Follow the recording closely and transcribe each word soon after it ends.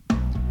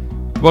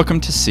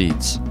Welcome to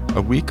Seeds,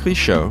 a weekly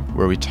show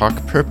where we talk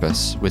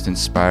purpose with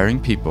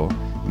inspiring people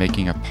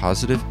making a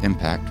positive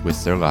impact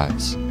with their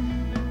lives.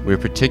 We are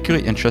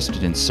particularly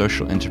interested in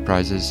social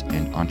enterprises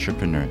and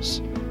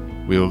entrepreneurs.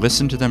 We will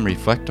listen to them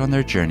reflect on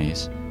their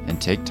journeys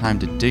and take time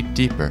to dig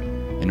deeper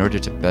in order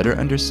to better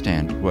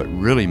understand what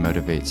really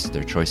motivates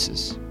their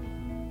choices.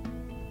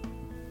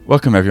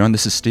 Welcome everyone,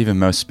 this is Stephen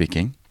Moe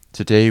speaking.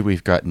 Today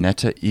we've got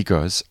Netta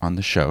Egoz on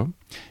the show,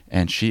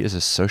 and she is a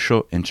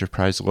social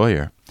enterprise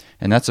lawyer.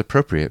 And that's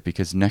appropriate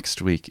because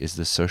next week is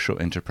the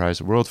Social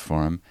Enterprise World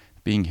Forum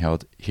being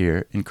held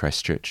here in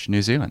Christchurch,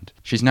 New Zealand.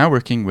 She's now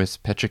working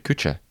with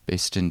Pechakucha,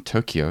 based in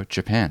Tokyo,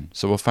 Japan,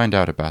 so we'll find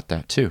out about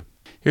that too.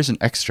 Here's an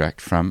extract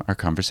from our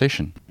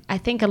conversation. I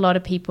think a lot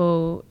of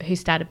people who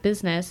start a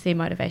business, their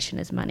motivation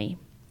is money.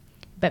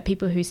 But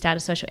people who start a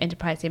social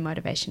enterprise, their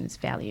motivation is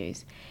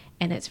values.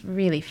 And it's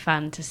really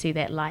fun to see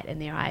that light in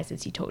their eyes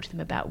as you talk to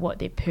them about what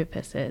their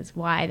purpose is,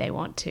 why they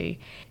want to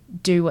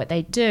do what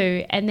they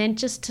do, and then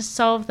just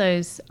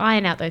to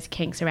iron out those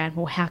kinks around,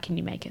 well, how can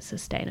you make it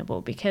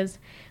sustainable? Because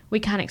we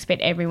can't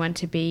expect everyone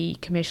to be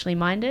commercially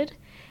minded,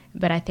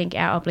 but I think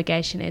our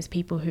obligation as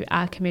people who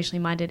are commercially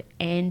minded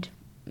and,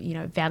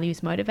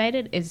 values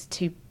motivated is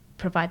to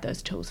provide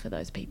those tools for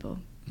those people.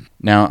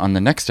 Now, on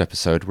the next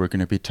episode, we're going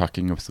to be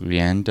talking with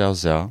Leanne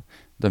Dalzell,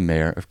 the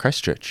mayor of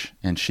Christchurch,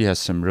 and she has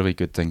some really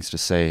good things to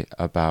say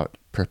about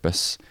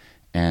purpose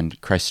and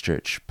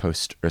Christchurch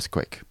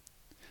post-earthquake.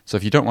 So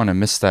if you don't want to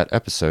miss that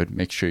episode,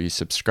 make sure you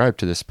subscribe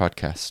to this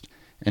podcast.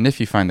 And if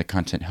you find the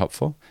content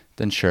helpful,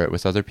 then share it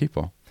with other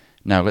people.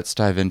 Now let's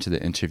dive into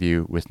the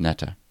interview with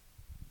Netta.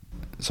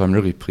 So I'm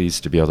really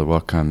pleased to be able to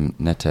welcome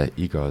Netta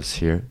Egoz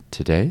here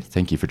today.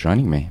 Thank you for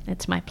joining me.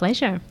 It's my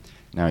pleasure.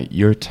 Now,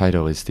 your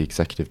title is the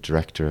Executive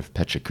Director of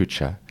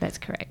Pechakucha. That's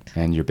correct.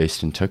 And you're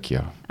based in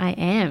Tokyo. I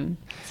am.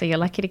 So you're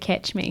lucky to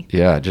catch me.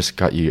 Yeah, I just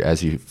got you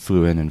as you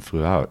flew in and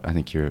flew out. I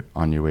think you're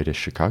on your way to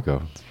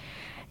Chicago.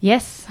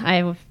 Yes,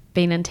 I've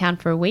been in town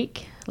for a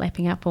week,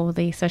 lapping up all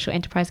the social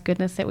enterprise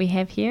goodness that we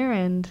have here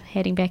and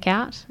heading back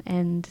out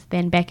and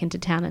then back into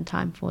town in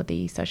time for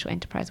the Social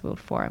Enterprise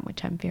World Forum,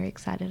 which I'm very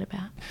excited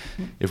about.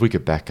 If we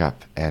could back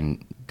up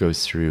and go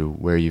through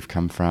where you've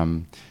come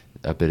from,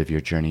 a bit of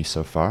your journey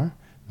so far,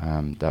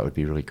 that would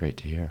be really great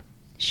to hear.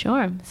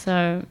 Sure.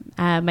 So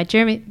my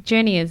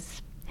journey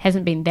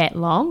hasn't been that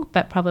long,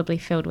 but probably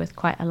filled with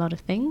quite a lot of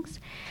things.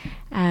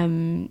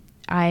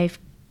 I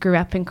grew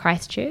up in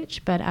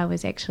Christchurch, but I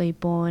was actually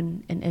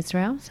born in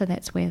Israel, so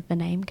that's where the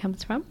name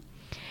comes from.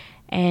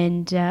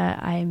 And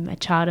I'm a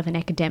child of an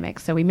academic,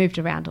 so we moved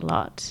around a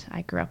lot.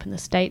 I grew up in the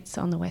States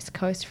on the West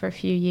Coast for a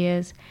few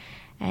years,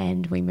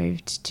 and we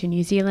moved to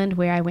New Zealand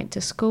where I went to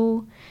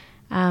school.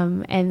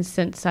 And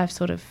since I've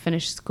sort of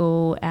finished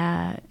school,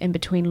 in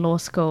between law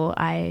school,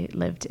 I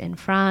lived in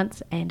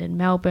France and in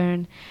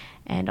Melbourne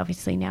and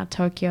obviously now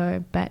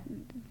Tokyo. But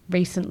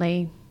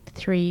recently,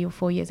 3 or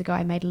 4 years ago,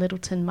 I made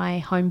Littleton my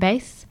home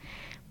base,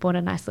 bought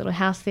a nice little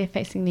house there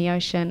facing the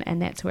ocean,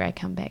 and that's where I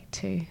come back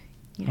to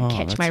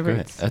catch my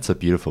roots. That's a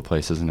beautiful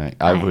place, isn't it?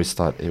 I've always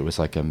thought it was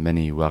like a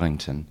mini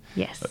Wellington.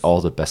 Yes.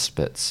 All the best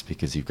bits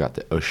because you've got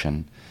the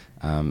ocean.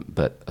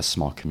 But a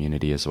small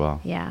community as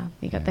well. Yeah,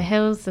 you got the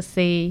hills, the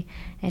sea,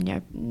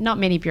 and not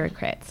many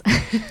bureaucrats.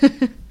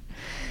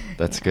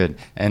 That's good.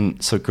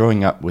 And so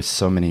growing up with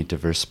so many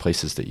diverse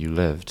places that you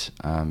lived,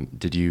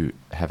 did you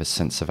have a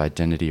sense of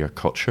identity or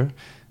culture?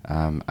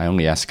 I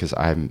only ask because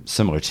I'm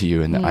similar to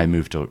you in that I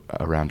moved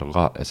around a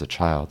lot as a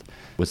child.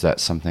 Was that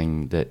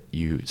something that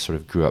you sort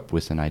of grew up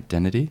with an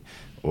identity,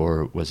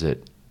 or was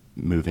it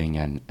moving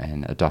and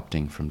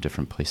adopting from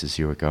different places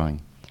you were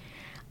going?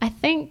 I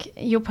think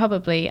you'll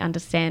probably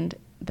understand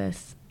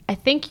this. I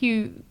think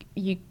you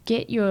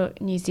get your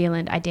New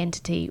Zealand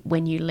identity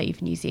when you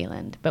leave New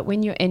Zealand. But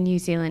when you're in New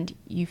Zealand,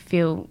 you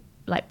feel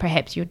like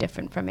perhaps you're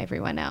different from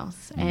everyone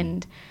else.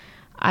 And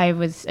I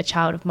was a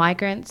child of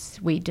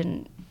migrants. We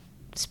didn't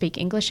speak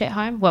English at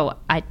home. Well,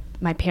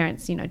 my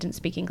parents, didn't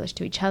speak English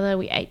to each other.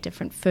 We ate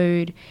different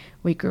food.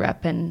 We grew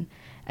up in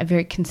a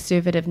very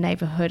conservative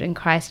neighbourhood in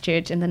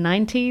Christchurch in the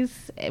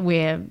 90s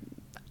where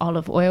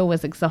olive oil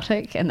was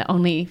exotic and the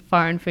only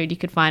foreign food you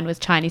could find was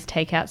Chinese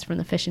takeouts from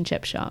the fish and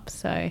chip shop.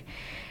 So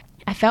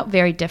I felt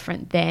very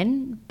different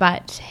then,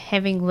 but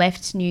having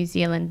left New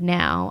Zealand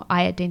now,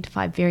 I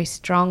identify very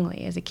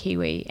strongly as a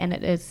Kiwi, and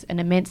it is an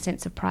immense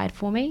sense of pride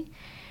for me.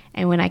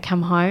 And when I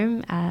come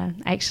home,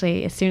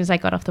 actually, as soon as I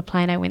got off the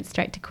plane, I went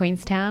straight to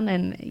Queenstown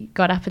and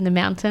got up in the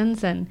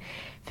mountains. And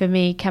for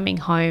me, coming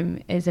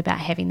home is about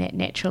having that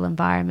natural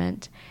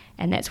environment,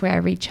 and that's where I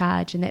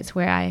recharge, and that's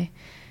where I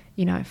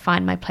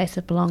find my place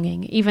of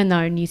belonging, even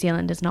though New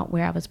Zealand is not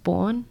where I was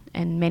born.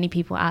 And many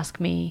people ask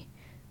me,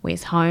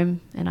 where's home?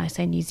 And I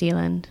say New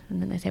Zealand.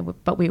 And then they say, well,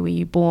 but where were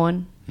you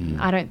born?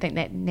 I don't think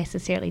that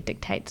necessarily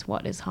dictates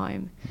what is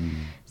home.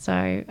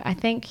 So I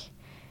think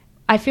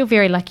I feel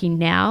very lucky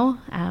now,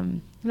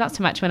 not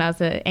so much when I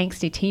was an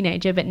angsty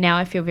teenager, but now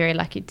I feel very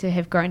lucky to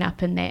have grown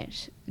up in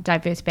that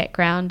diverse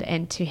background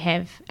and to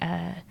have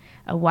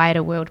a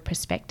wider world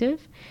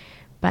perspective.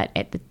 But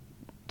at the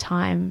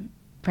time,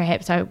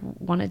 perhaps I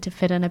wanted to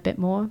fit in a bit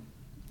more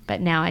But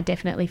now I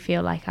definitely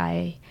feel like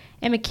I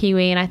am a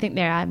Kiwi, and I think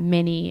there are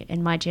many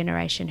in my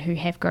generation who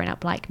have grown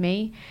up like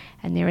me,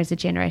 and there is a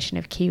generation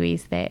of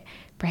Kiwis that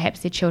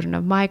perhaps they're children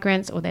of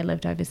migrants or they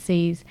lived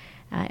overseas,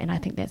 and I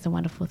think that's a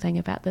wonderful thing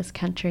about this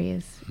country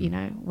is, you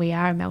know, we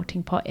are a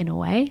melting pot in a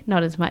way,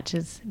 not as much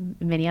as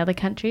many other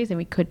countries, and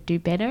we could do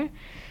better,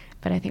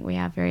 but I think we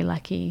are very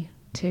lucky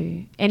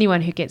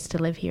anyone who gets to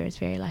live here is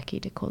very lucky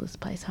to call this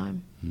place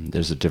home.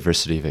 There's a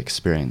diversity of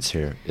experience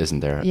here, isn't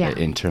there? Yeah.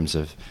 In terms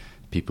of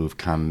people who've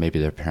come, maybe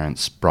their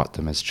parents brought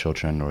them as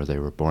children or they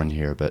were born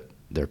here, but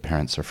their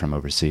parents are from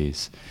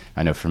overseas.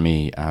 I know for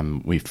me,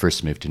 we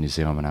first moved to New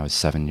Zealand when I was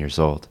 7 years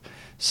old.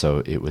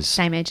 So it was...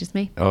 Same age as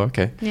me. Oh,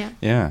 okay. Yeah.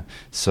 Yeah.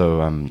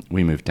 So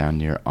we moved down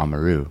near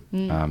Oamaru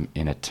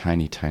in a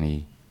tiny,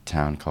 tiny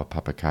town called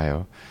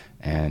Pechakucha.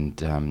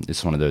 And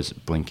it's one of those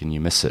blink and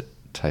you miss it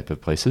type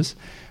of places.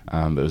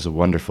 It was a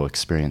wonderful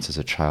experience as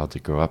a child to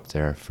grow up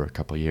there for a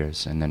couple of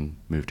years and then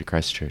move to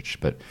Christchurch.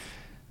 But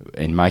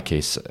in my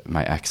case,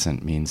 my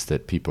accent means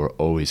that people are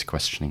always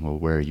questioning, well,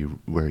 where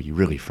are you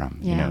really from?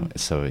 Yeah. You know,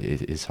 so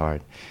it is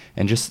hard.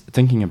 And just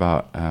thinking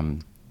about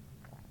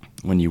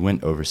when you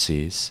went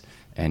overseas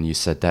and you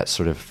said that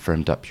sort of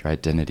firmed up your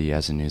identity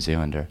as a New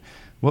Zealander,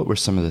 what were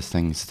some of the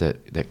things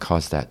that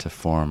caused that to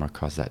form or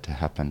caused that to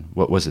happen?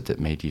 What was it that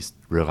made you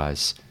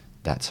realize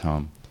that's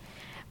home?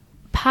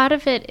 Part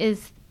of it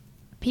is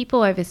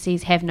people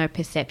overseas have no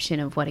perception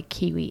of what a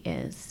Kiwi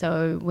is.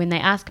 So when they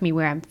ask me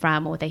where I'm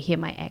from or they hear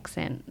my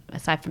accent,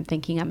 aside from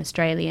thinking I'm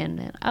Australian,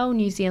 and, oh,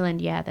 New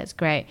Zealand, yeah, that's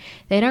great,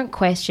 they don't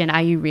question,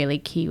 are you really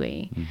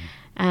Kiwi?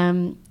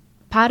 Mm-hmm.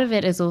 Part of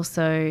it is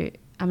also,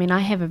 I mean, I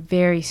have a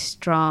very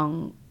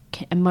strong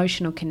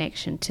emotional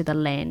connection to the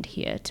land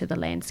here, to the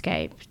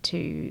landscape,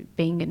 to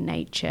being in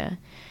nature.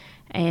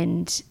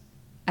 And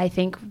I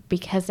think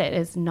because it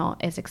is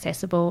not as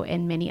accessible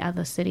in many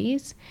other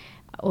cities,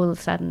 all of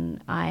a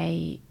sudden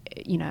I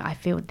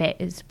feel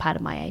that is part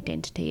of my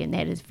identity, and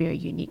that is very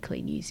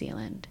uniquely New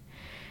Zealand.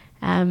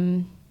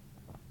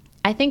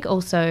 I think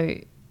also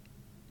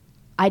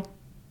I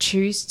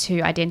choose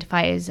to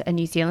identify as a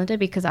New Zealander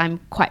because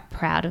I'm quite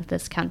proud of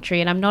this country,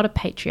 and I'm not a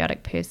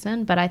patriotic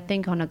person, but I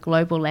think on a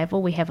global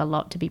level we have a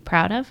lot to be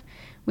proud of.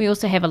 We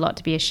also have a lot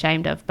to be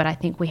ashamed of, but I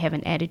think we have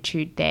an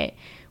attitude that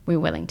we're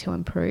willing to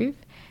improve.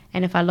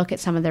 And if I look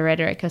at some of the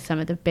rhetoric of some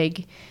of the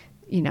big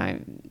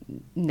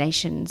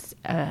nations,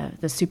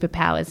 the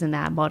superpowers in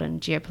our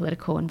modern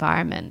geopolitical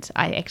environment,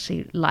 I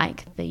actually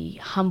like the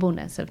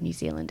humbleness of New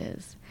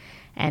Zealanders.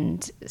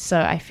 And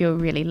so I feel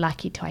really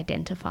lucky to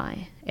identify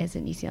as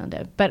a New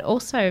Zealander. But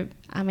also,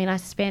 I mean, I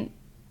spent,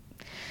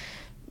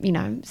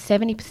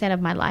 70% of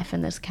my life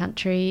in this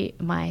country.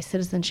 My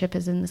citizenship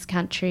is in this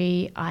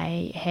country.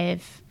 I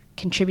have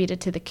contributed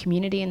to the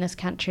community in this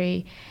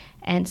country.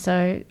 And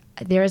so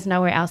there is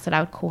nowhere else that I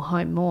would call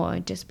home more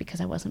just because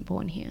I wasn't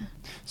born here.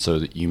 So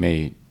that you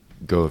may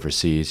go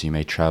overseas, you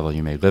may travel,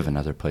 you may live in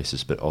other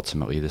places, but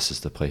ultimately this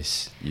is the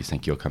place you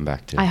think you'll come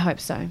back to. I hope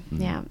so,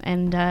 yeah.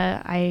 And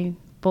I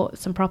bought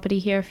some property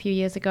here a few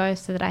years ago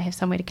so that I have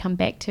somewhere to come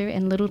back to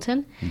in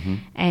Littleton. Mm-hmm.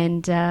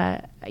 And,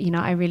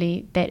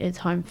 that is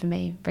home for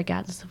me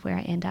regardless of where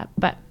I end up.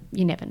 But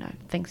you never know,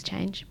 things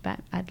change. But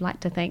I'd like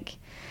to think,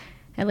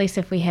 at least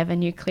if we have a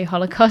nuclear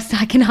holocaust,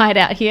 I can hide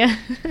out here.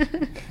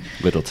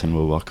 Littleton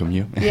will welcome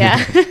you.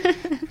 Yeah.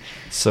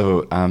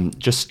 So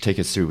just take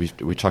us through,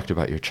 we talked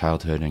about your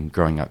childhood and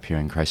growing up here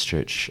in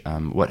Christchurch.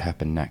 What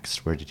happened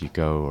next? Where did you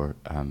go? Or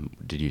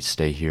did you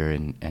stay here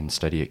and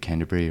study at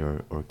Canterbury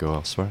or go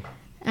elsewhere?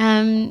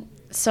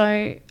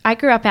 So I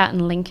grew up out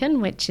in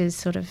Lincoln, which is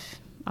sort of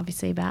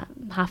obviously about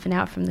half an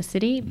hour from the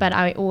city, but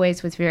I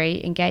always was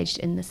very engaged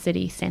in the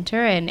city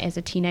centre, and as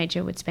a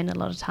teenager would spend a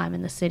lot of time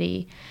in the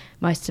city.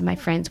 Most of my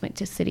friends went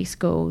to city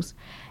schools,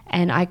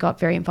 and I got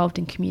very involved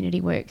in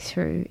community work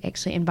through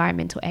actually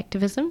environmental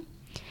activism.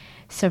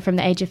 So from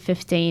the age of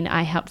 15,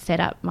 I helped set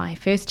up my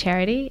first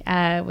charity,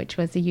 which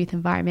was the Youth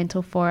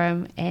Environmental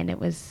Forum, and it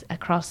was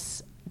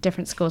across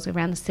different schools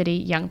around the city,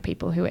 young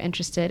people who were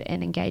interested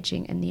in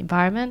engaging in the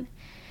environment.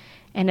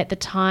 And at the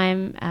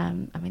time,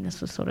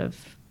 this was sort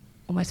of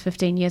almost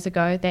 15 years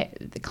ago,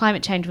 that the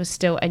climate change was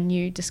still a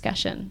new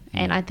discussion.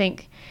 And I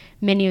think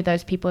many of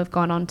those people have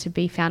gone on to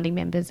be founding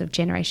members of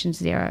Generation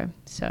Zero.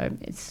 So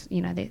it's,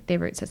 their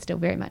roots are still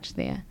very much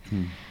there.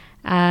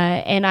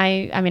 And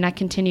I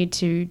continued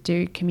to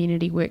do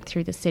community work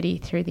through the city,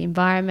 through the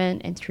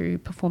environment and through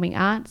performing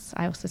arts.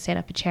 I also set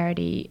up a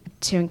charity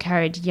to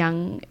encourage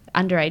young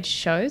underage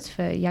shows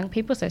for young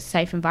people, so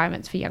safe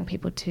environments for young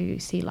people to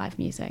see live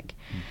music,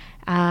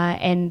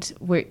 and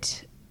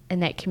worked in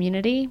that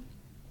community.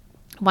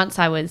 Once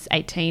I was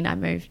 18, I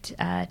moved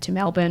to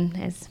Melbourne,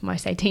 as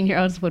most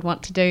 18-year-olds would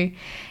want to do,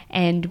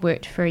 and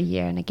worked for a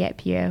year in a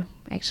gap year.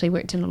 Actually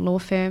worked in a law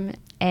firm,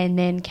 and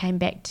then came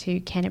back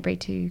to Canterbury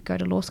to go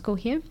to law school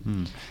here.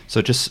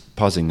 So just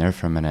pausing there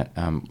for a minute,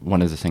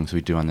 one of the things we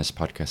do on this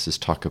podcast is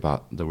talk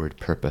about the word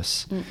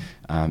purpose.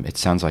 It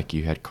sounds like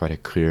you had quite a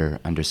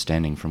clear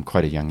understanding from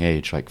quite a young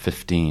age, like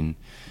 15.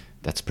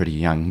 That's pretty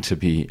young to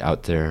be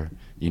out there,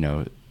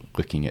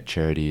 looking at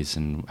charities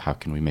and how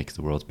can we make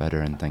the world better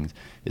and things.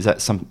 Is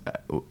that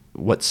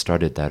what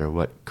started that, or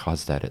what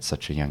caused that at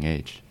such a young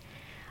age?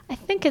 I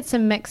think it's a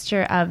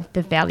mixture of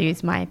the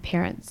values my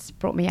parents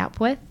brought me up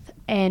with,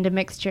 and a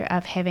mixture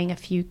of having a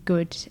few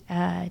good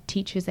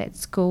teachers at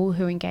school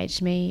who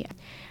engaged me.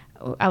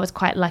 I was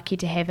quite lucky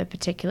to have a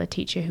particular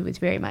teacher who was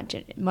very much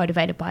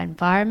motivated by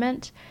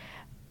environment.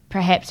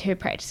 Perhaps her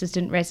practices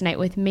didn't resonate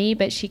with me,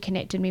 but she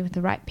connected me with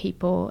the right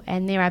people.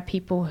 And there are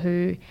people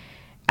who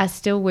are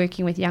still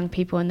working with young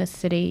people in the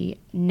city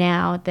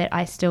now that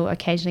I still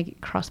occasionally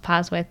cross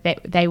paths with, that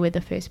they were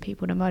the first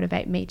people to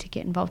motivate me to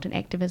get involved in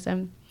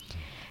activism.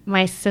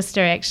 My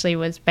sister actually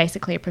was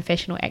basically a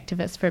professional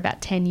activist for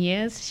about 10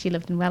 years. She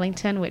lived in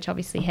Wellington, which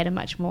obviously had a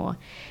much more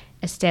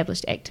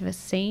established activist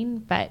scene,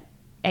 but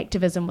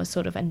activism was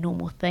sort of a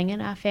normal thing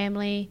in our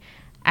family.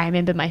 I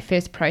remember my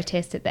first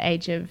protest at the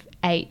age of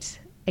 8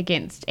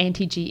 against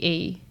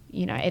anti-GE,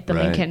 at the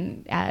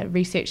Lincoln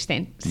Research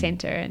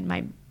Centre, and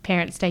my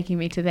parents taking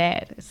me to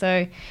that.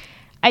 So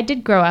I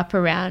did grow up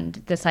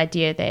around this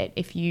idea that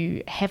if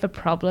you have a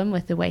problem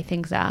with the way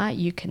things are,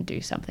 you can do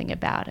something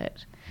about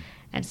it.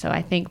 And so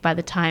I think by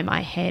the time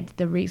I had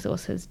the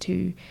resources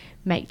to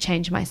make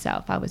change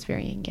myself, I was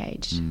very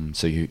engaged.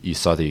 So you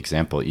saw the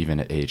example even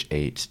at age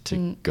 8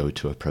 to go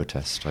to a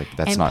protest. Like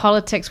that's and not...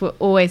 politics were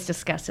always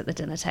discussed at the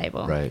dinner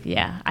table. Right.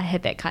 Yeah, I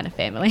had that kind of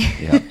family.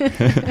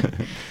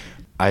 Yeah.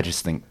 I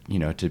just think,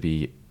 to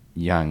be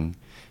young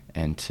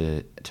and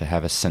to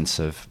have a sense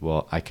of,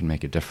 well, I can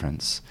make a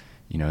difference,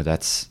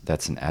 that's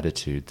an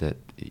attitude that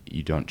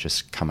you don't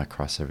just come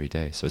across every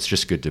day. So it's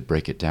just good to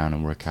break it down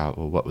and work out,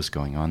 well, what was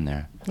going on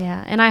there.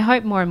 Yeah, and I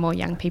hope more and more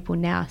young people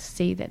now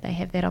see that they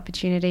have that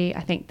opportunity.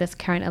 I think this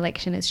current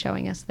election is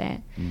showing us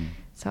that.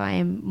 So I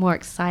am more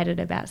excited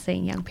about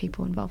seeing young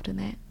people involved in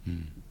that.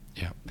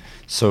 Yeah.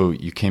 So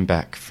you came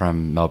back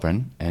from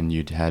Melbourne and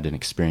you'd had an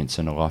experience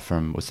in a law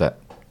firm. Was that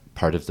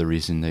part of the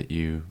reason that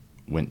you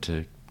went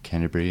to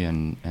Canterbury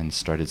and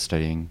started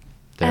studying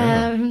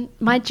there?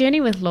 My journey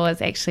with law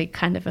is actually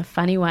kind of a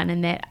funny one,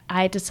 in that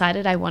I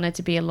decided I wanted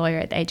to be a lawyer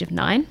at the age of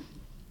 9.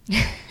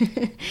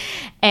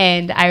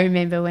 And I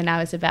remember when I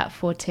was about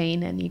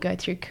 14, and you go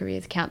through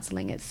careers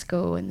counselling at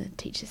school, and the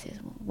teacher says,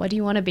 well, what do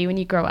you want to be when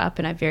you grow up?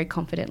 And I very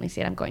confidently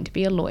said, I'm going to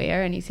be a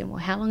lawyer. And he said, well,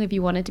 how long have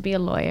you wanted to be a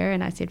lawyer?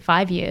 And I said,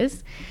 5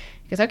 years.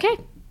 He goes, okay,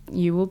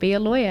 you will be a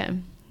lawyer.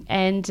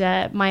 And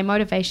my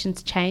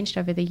motivations changed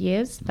over the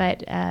years,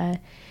 but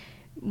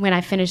when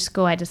I finished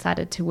school, I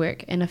decided to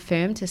work in a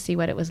firm to see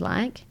what it was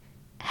like.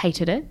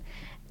 Hated it,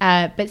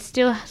 but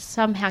still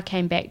somehow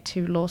came back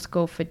to law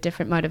school for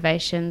different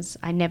motivations.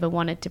 I never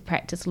wanted to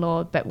practice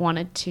law, but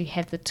wanted to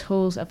have the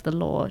tools of the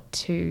law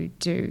to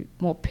do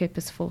more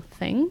purposeful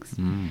things.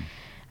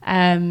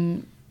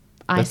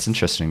 That's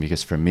interesting,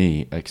 because for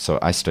me, so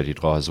I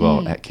studied law as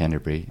well at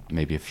Canterbury,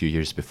 maybe a few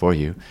years before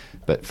you.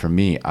 But for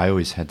me, I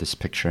always had this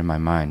picture in my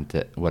mind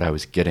that what I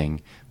was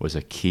getting was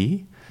a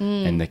key.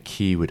 And the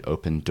key would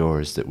open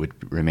doors that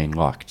would remain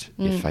locked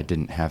if I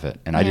didn't have it.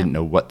 And I didn't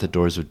know what the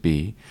doors would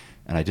be,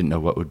 and I didn't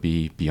know what would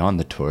be beyond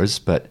the doors,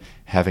 but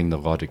having the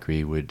law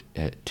degree would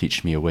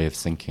teach me a way of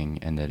thinking,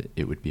 and that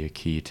it would be a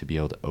key to be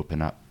able to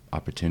open up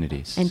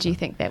opportunities. And do you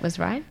think that was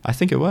right? I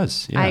think it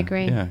was, yeah. I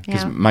agree. Yeah,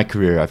 because my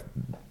career, I've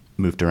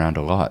moved around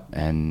a lot,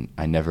 and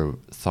I never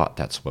thought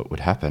that's what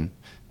would happen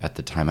at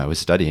the time I was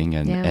studying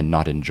and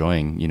not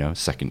enjoying,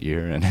 second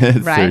year and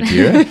third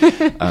year.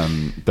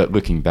 But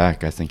looking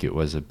back, I think it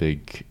was a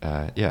big,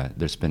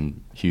 there's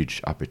been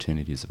huge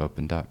opportunities have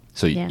opened up.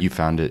 So you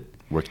found it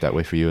worked that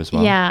way for you as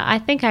well? Yeah, I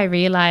think I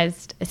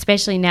realized,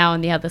 especially now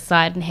on the other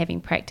side and having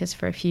practiced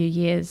for a few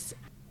years,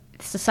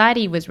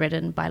 society was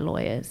written by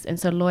lawyers. And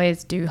so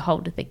lawyers do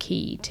hold the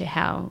key to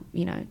how,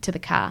 to the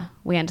car.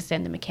 We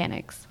understand the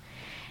mechanics.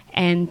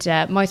 And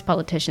most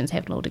politicians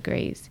have law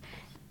degrees.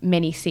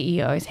 Many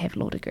CEOs have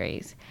law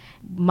degrees.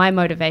 My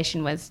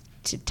motivation was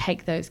to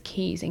take those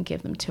keys and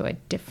give them to a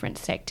different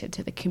sector,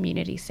 to the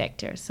community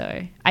sector.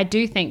 So I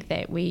do think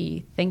that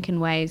we think in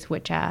ways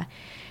which are,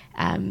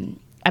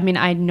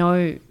 I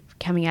know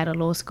coming out of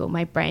law school,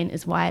 my brain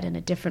is wired in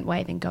a different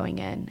way than going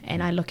in.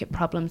 And I look at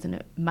problems in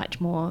a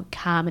much more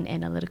calm and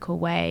analytical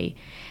way.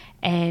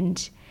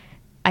 And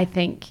I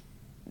think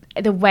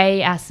the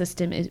way our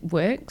system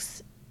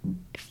works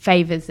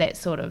favors that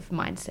sort of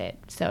mindset.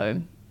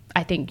 So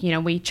I think,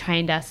 we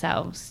trained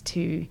ourselves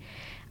to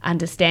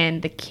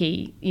understand the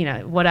key,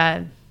 what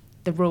are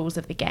the rules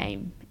of the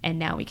game, and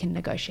now we can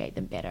negotiate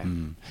them better.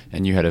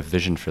 And you had a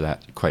vision for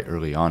that quite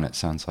early on, it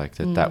sounds like,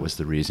 that was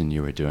the reason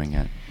you were doing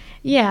it.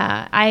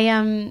 Yeah,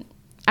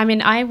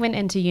 I went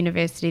into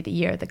university the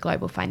year of the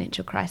global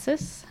financial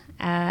crisis,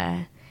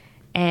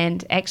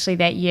 and actually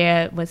that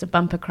year was a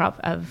bumper crop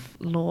of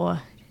law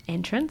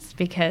entrants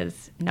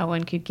because no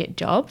one could get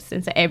jobs,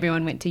 and so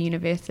everyone went to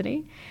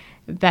university.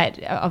 But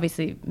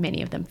obviously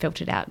many of them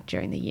filtered out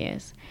during the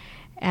years.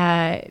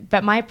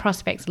 But my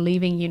prospects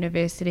leaving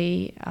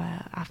university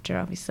after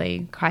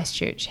obviously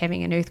Christchurch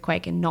having an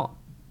earthquake and not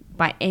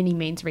by any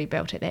means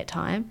rebuilt at that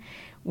time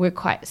were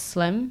quite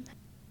slim.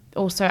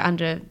 Also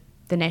under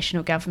the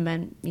national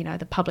government,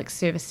 the public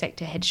service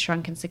sector had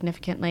shrunken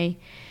significantly.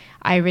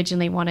 I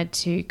originally wanted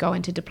to go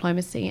into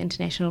diplomacy,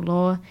 international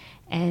law,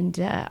 and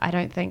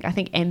I think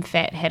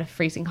MFAT had a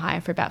freezing high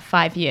for about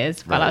 5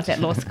 years while I was at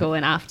law school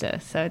and after,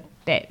 so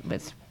that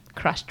was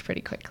crushed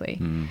pretty quickly.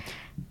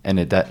 And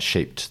had that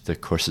shaped the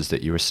courses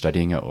that you were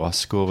studying at law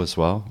school as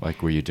well?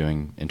 Like, were you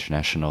doing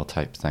international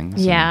type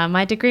things? Yeah,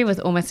 my degree was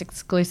almost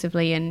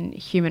exclusively in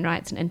human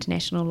rights and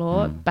international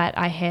law, but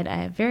I had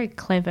a very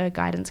clever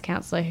guidance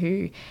counsellor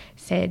who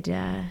said,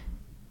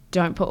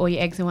 don't put all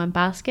your eggs in one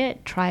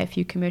basket, try a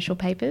few commercial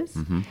papers.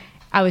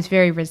 I was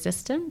very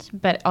resistant,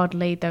 but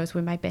oddly, those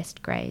were my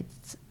best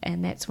grades.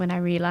 And that's when I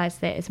realised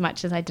that as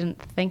much as I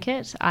didn't think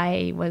it,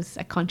 I was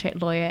a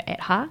contract lawyer at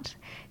heart.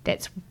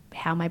 That's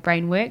how my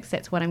brain works.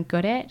 That's what I'm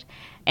good at.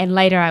 And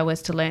later I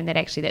was to learn that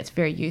actually that's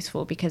very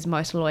useful, because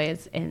most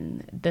lawyers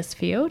in this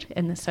field,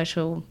 in the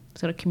social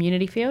sort of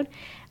community field,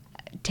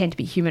 tend to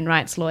be human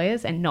rights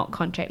lawyers and not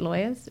contract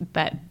lawyers,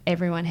 but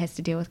everyone has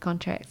to deal with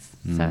contracts.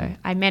 So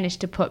I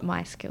managed to put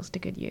my skills to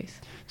good use.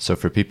 So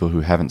for people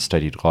who haven't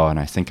studied law, and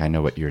I think I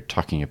know what you're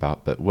talking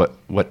about, but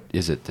what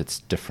is it that's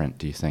different,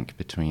 do you think,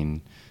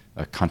 between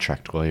a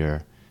contract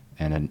lawyer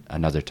and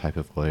another type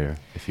of lawyer,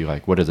 if you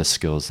like? What are the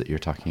skills that you're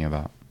talking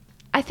about?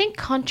 I think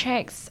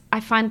contracts,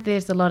 I find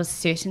there's a lot of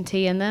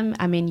certainty in them.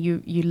 I mean,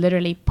 you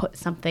literally put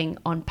something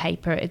on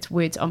paper, it's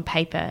words on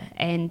paper,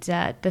 and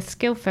the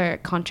skill for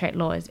contract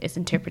law is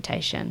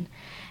interpretation.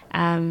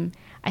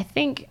 I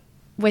think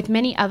with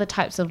many other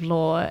types of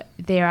law,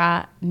 there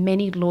are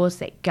many laws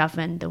that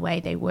govern the way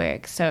they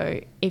work.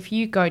 So if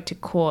you go to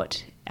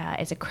court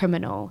as a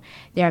criminal,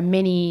 there are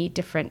many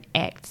different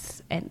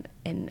acts and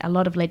a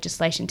lot of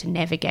legislation to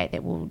navigate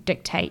that will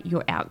dictate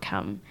your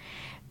outcome.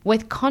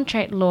 With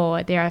contract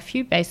law, there are a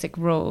few basic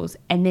rules,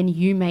 and then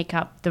you make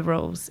up the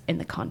rules in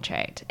the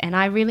contract. And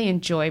I really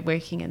enjoy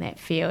working in that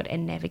field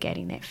and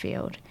navigating that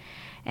field.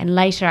 And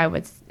later I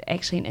was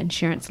actually an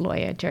insurance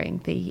lawyer during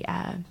the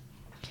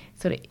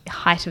sort of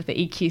height of the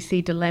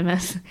EQC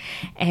dilemmas.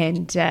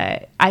 And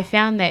I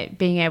found that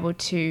being able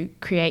to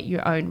create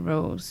your own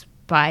rules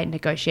by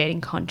negotiating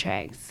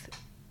contracts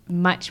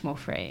much more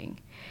freeing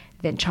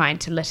than trying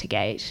to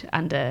litigate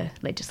under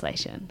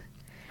legislation.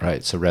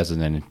 Right, so rather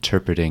than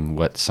interpreting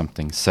what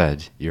something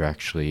said, you're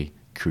actually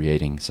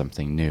creating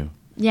something new.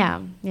 Yeah.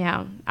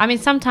 I mean,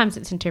 sometimes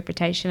it's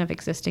interpretation of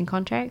existing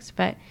contracts,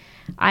 but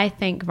I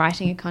think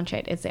writing a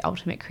contract is the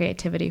ultimate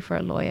creativity for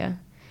a lawyer.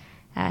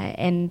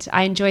 And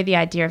I enjoy the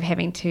idea of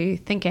having to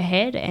think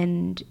ahead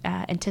and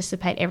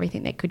anticipate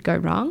everything that could go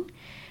wrong,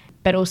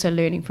 but also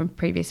learning from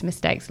previous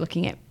mistakes,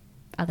 looking at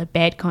other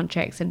bad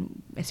contracts, and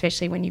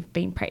especially when you've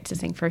been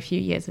practicing for a few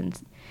years and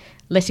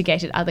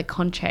litigated other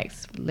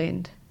contracts,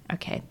 learned,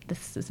 okay,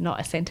 this is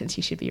not a sentence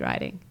you should be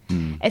writing.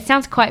 It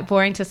sounds quite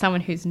boring to someone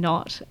who's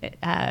not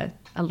a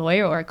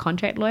lawyer or a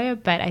contract lawyer,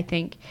 but I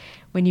think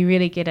when you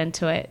really get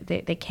into it,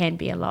 there can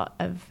be a lot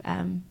of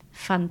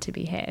fun to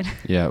be had.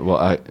 Yeah,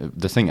 well,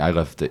 the thing I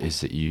love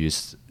is that you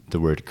use the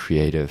word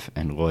creative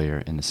and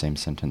lawyer in the same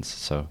sentence,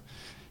 so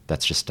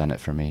that's just done it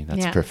for me.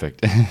 That's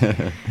perfect.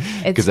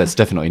 Because that's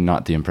definitely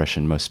not the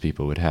impression most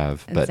people would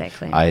have. But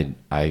exactly.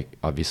 I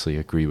obviously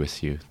agree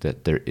with you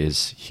that there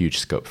is huge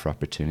scope for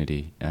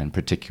opportunity, and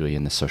particularly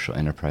in the social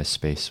enterprise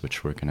space,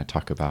 which we're going to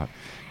talk about.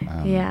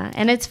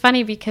 And it's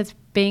funny because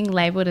being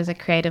labelled as a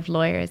creative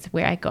lawyer is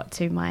where I got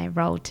to my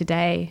role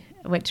today,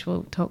 which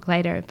we'll talk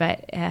later.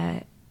 But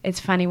it's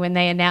funny, when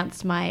they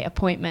announced my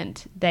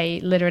appointment,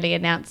 they literally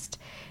announced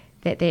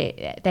that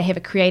they have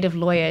a creative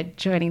lawyer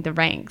joining the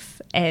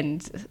ranks,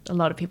 and a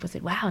lot of people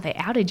said, wow, they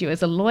outed you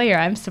as a lawyer.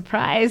 I'm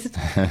surprised,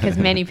 because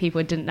many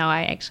people didn't know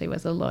I actually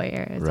was a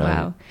lawyer as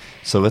well.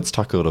 So let's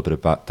talk a little bit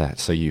about that.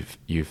 So you've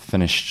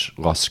finished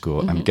law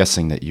school. I'm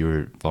guessing that you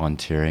were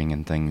volunteering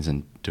and things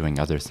and doing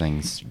other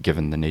things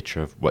given the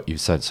nature of what you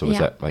said. So was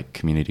that like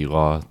community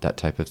law, that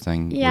type of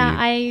thing? Yeah,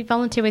 I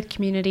volunteer with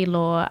community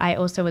law. I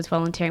also was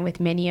volunteering with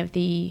many of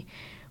the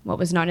what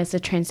was known as the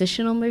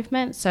transitional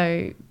movement,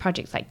 so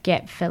projects like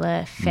Gap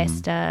Filler,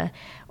 Festa,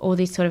 all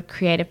these sort of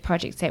creative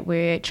projects that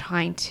were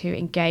trying to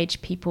engage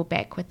people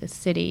back with the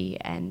city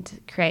and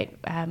create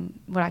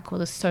what I call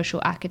the social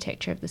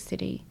architecture of the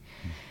city.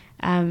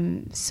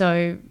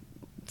 So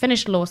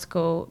finished law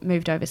school,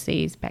 moved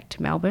overseas back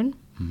to Melbourne,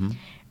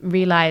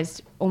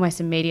 realised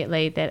almost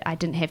immediately that I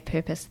didn't have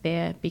purpose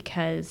there,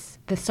 because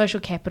the social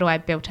capital I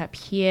built up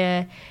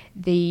here,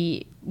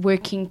 the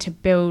working to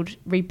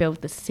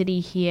rebuild the city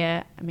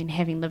here, I mean,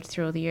 having lived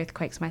through all the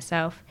earthquakes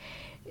myself,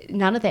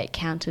 none of that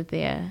counted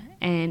there.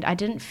 And I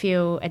didn't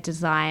feel a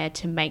desire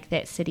to make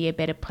that city a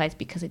better place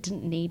because it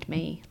didn't need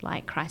me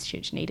like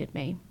Christchurch needed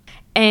me.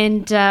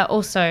 And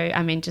also,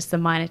 I mean, just the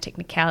minor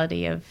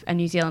technicality of a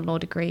New Zealand law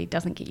degree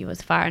doesn't get you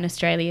as far in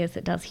Australia as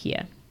it does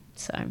here.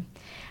 So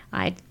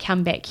I'd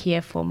come back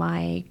here for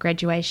my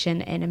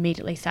graduation and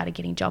immediately started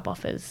getting job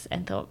offers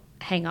and thought,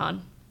 hang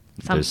on.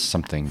 There's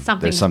something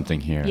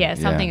here. Yeah,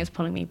 something is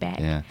pulling me back.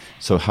 Yeah.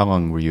 So how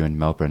long were you in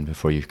Melbourne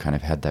before you kind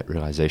of had that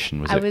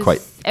realization? Was it quite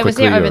quickly? I was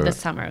there over the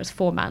summer. It was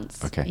 4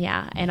 months. Okay.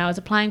 Yeah, and I was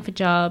applying for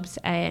jobs,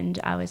 and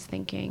I was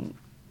thinking,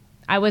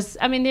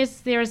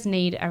 there is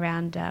need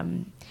around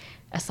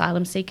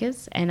asylum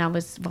seekers, and I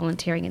was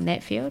volunteering in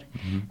that field,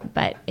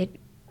 but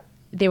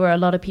there were a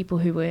lot of people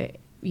who were,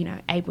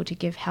 able to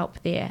give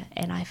help there,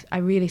 and I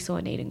really saw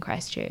a need in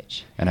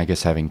Christchurch. And I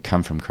guess having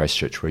come from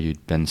Christchurch, where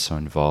you'd been so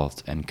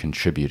involved and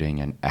contributing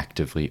and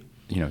actively,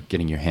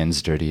 getting your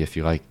hands dirty, if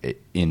you like,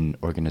 in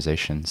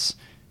organizations,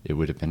 it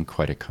would have been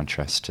quite a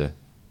contrast to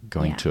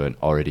going to an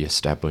already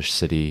established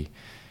city,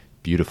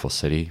 beautiful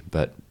city,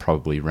 but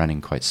probably running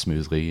quite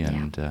smoothly.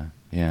 And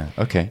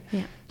okay.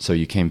 Yeah. So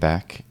you came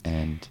back,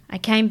 and I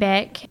came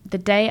back. The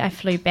day I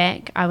flew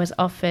back, I was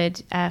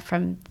offered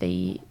from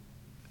the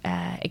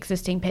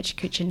existing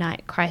Pechakucha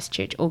Night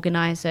Christchurch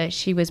organiser.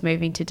 She was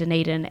moving to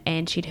Dunedin,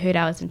 and she'd heard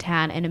I was in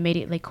town and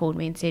immediately called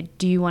me and said,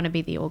 "Do you want to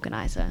be the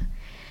organiser?"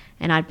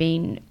 And I'd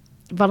been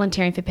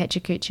volunteering for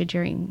Pechakucha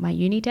during my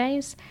uni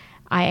days.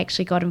 I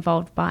actually got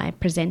involved by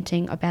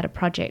presenting about a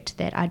project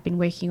that I'd been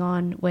working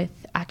on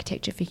with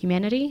Architecture for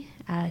Humanity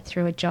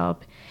through a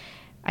job.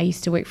 I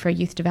used to work for a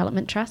youth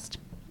development trust,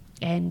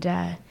 and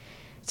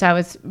so I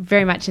was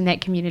very much in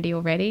that community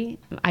already.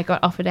 I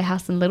got offered a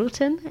house in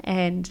Littleton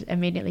and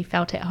immediately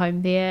felt at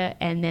home there,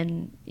 and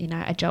then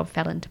a job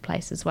fell into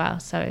place as well.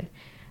 So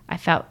I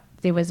felt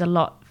there was a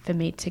lot for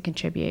me to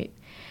contribute.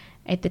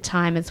 At the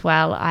time as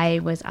well, I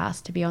was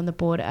asked to be on the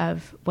board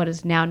of what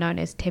is now known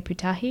as Te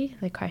Putahi,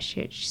 the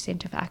Christchurch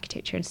Centre for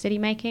Architecture and City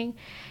Making.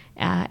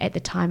 At the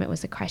time, it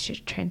was the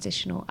Christchurch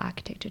Transitional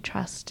Architecture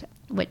Trust,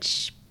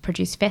 which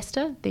produced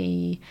Festa,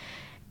 the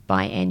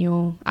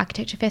biannual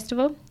architecture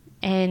festival.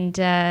 And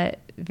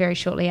very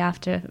shortly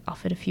after,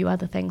 offered a few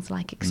other things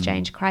like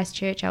Exchange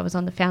Christchurch. I was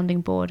on the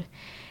founding board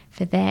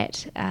for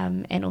that,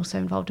 and also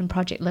involved in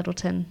Project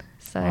Littleton.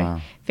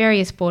 So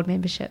various board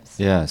memberships.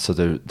 Yeah, so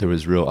there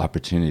was real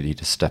opportunity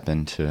to step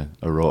into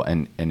a role,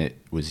 and it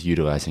was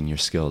utilizing your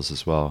skills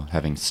as well,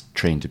 having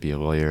trained to be a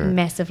lawyer.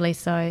 Massively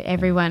so.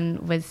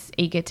 Everyone was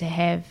eager to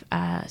have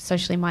a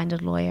socially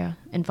minded lawyer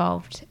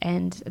involved.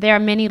 And there are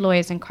many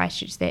lawyers in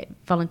Christchurch that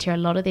volunteer a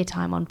lot of their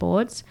time on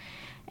boards.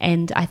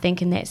 And I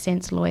think in that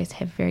sense, lawyers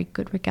have very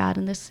good regard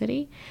in this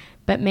city.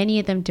 But many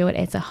of them do it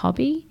as a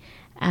hobby,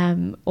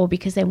 or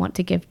because they want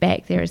to give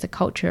back. There is a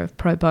culture of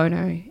pro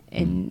bono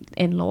in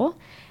law,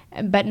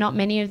 but not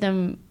many of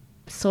them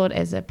saw it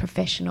as a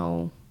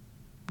professional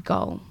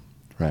goal.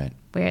 Right.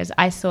 Whereas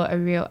I saw a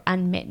real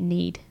unmet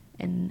need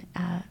in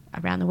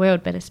around the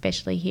world, but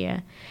especially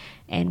here,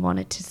 and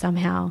wanted to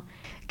somehow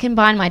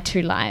combine my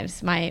two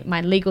lives,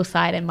 my legal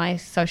side and my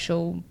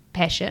social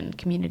passion,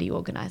 community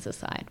organizer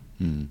side.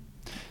 Mm.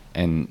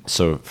 And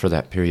so for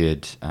that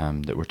period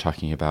that we're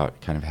talking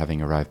about, kind of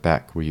having arrived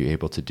back, were you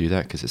able to do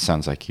that? Because it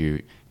sounds like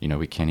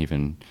we can't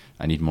even,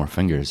 I need more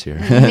fingers here.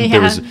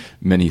 There was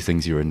many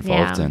things you were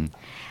involved in.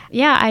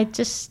 Yeah, I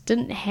just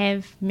didn't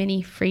have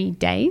many free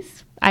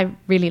days. I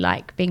really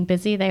like being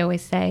busy. They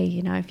always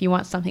say, if you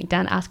want something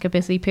done, ask a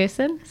busy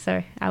person.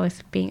 So I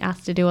was being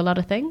asked to do a lot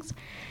of things.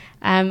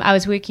 I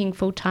was working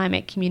full-time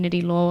at community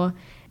law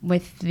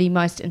with the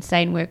most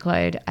insane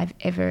workload I've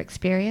ever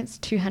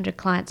experienced, 200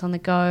 clients on the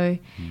go,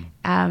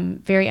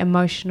 very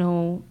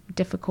emotional,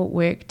 difficult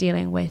work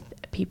dealing with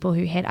people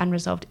who had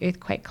unresolved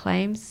earthquake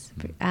claims.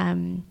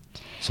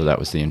 So that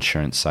was the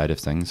insurance side of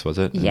things, was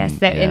it? Yes,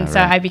 so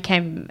I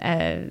became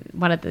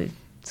one of the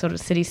sort of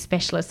city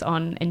specialists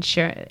on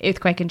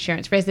earthquake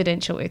insurance,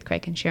 residential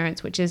earthquake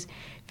insurance, which is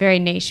very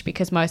niche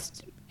because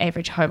most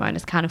average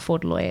homeowners can't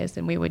afford lawyers,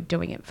 and we were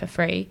doing it for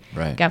free,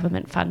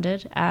 government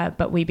funded,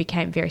 but we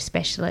became very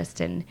specialist,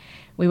 and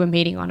we were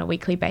meeting on a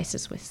weekly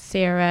basis with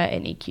Sarah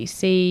and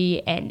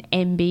EQC and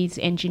MB's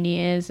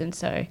engineers, and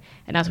I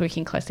was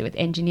working closely with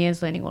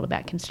engineers, learning all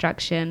about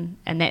construction,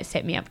 and that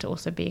set me up to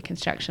also be a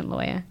construction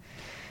lawyer.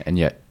 And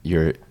yet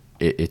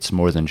it's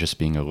more than just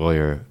being a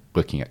lawyer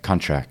looking at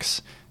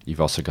contracts.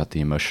 You've also got the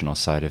emotional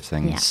side of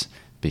things,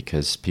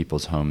 because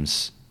people's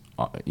homes,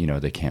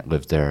 they can't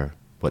live there.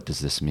 What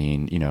does this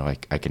mean?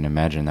 I can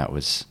imagine it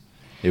was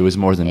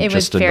more than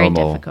just a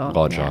normal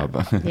law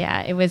job.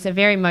 Yeah, it was a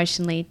very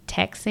emotionally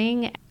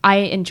taxing. I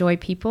enjoy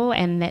people,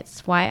 and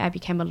that's why I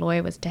became a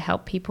lawyer, was to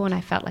help people, and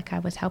I felt like I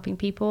was helping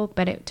people,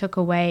 but it took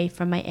away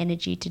from my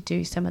energy to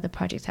do some of the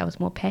projects I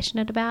was more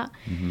passionate about.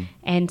 Mm-hmm.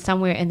 And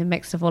somewhere in the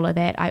mix of all of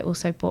that, I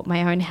also bought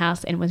my own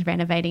house and was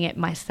renovating it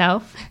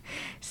myself.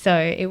 So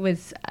it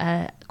was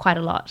quite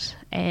a lot.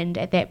 And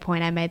at that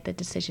point, I made the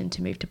decision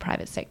to move to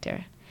private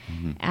sector.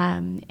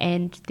 Mm-hmm.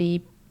 And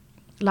the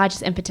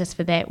largest impetus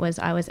for that was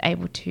I was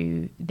able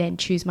to then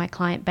choose my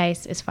client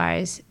base as far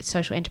as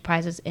social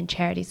enterprises and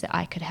charities that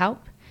I could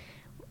help,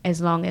 as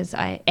long as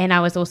I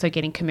was also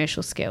getting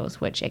commercial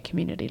skills, which at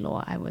community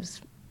law I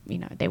was,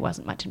 there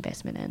wasn't much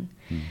investment in.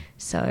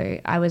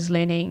 So I was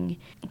learning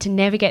to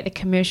navigate the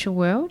commercial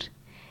world,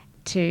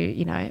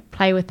 to,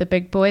 play with the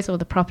big boys or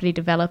the property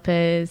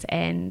developers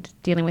and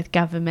dealing with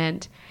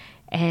government,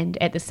 and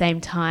at the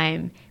same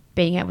time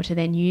being able to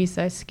then use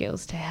those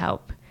skills to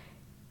help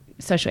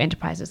social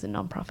enterprises and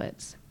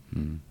nonprofits.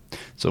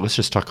 So let's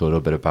just talk a little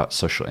bit about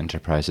social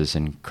enterprises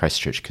in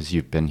Christchurch, because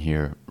you've been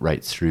here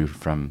right through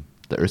from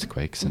the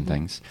earthquakes and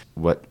things.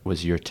 What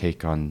was your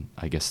take on,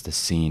 I guess, the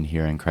scene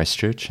here in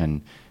Christchurch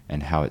and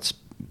how it's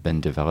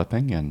been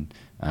developing and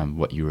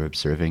what you were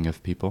observing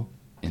of people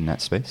in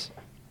that space?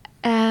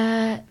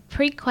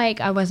 Pre-quake,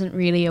 I wasn't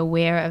really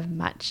aware of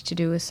much to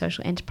do with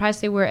social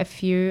enterprise. There were a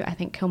few. I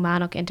think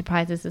Kilmarnock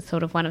Enterprises is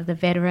sort of one of the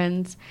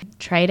veterans.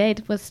 Trade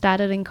Aid was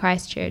started in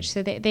Christchurch.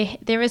 So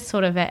there is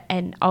sort of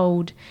an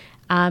old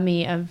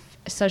army of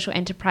social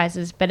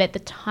enterprises, but at the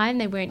time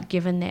they weren't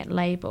given that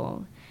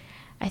label.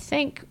 I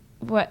think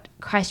what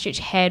Christchurch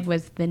had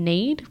was the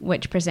need,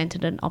 which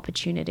presented an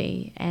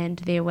opportunity, and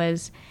there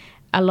was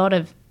a lot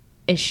of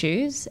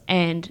issues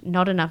and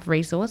not enough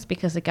resource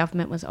because the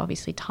government was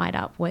obviously tied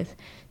up with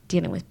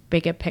dealing with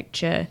bigger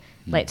picture,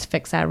 let's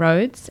fix our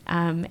roads,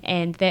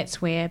 and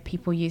that's where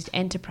people used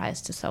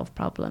enterprise to solve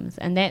problems,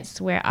 and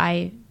that's where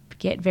I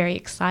get very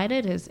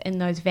excited, is in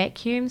those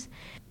vacuums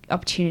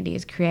opportunity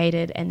is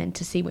created, and then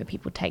to see where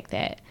people take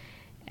that,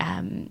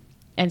 and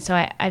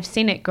so I've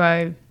seen it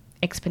grow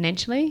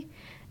exponentially,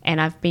 and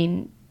I've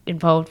been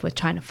involved with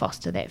trying to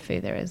foster that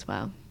further as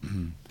well.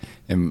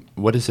 And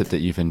what is it that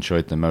you've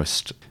enjoyed the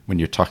most when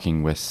you're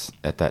talking with,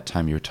 at that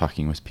time you were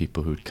talking with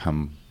people who'd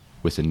come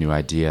with a new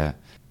idea?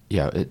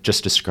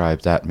 Just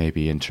describe that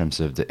maybe in terms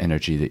of the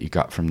energy that you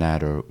got from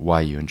that, or why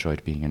you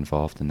enjoyed being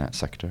involved in that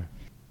sector.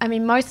 I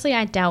mean, mostly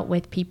I dealt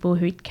with people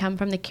who'd come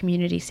from the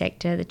community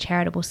sector, the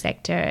charitable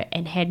sector,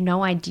 and had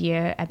no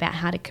idea about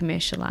how to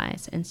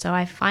commercialise. And so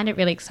I find it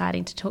really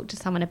exciting to talk to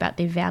someone about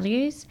their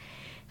values,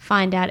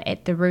 find out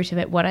at the root of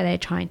it what are they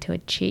trying to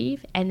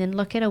achieve, and then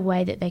look at a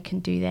way that they can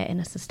do that in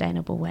a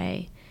sustainable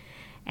way.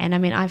 And I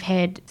mean, I've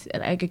had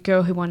a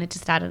girl who wanted to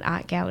start an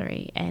art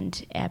gallery,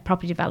 and a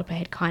property developer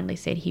had kindly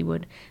said he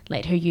would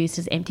let her use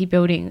his empty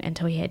building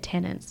until he had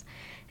tenants.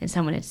 And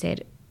someone had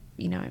said,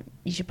 you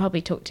should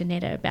probably talk to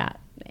Netta about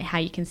how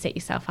you can set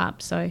yourself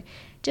up. So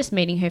just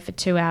meeting her for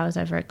 2 hours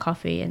over a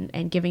coffee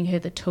and giving her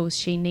the tools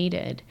she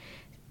needed,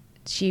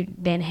 she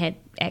then had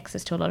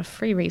access to a lot of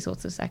free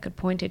resources I could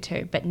point her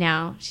to. But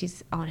now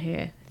she's on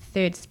her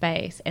third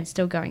space and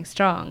still going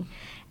strong.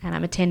 And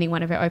I'm attending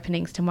one of her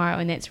openings tomorrow,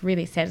 and that's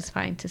really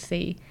satisfying to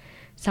see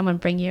someone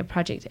bring you a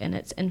project in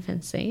its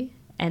infancy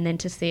and then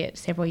to see it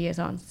several years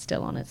on,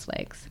 still on its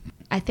legs.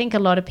 I think a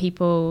lot of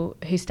people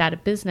who start a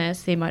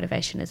business, their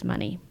motivation is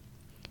money.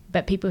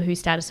 But people who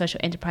start a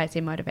social enterprise,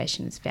 their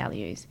motivation is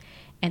values.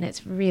 And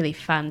it's really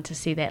fun to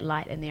see that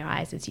light in their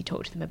eyes as you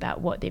talk to them about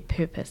what their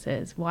purpose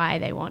is, why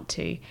they want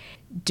to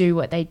do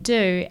what they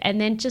do, and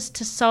then just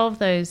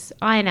to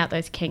iron out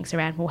those kinks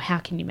around, well, how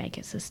can you make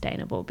it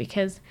sustainable?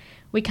 Because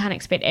we can't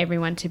expect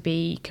everyone to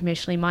be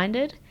commercially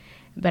minded,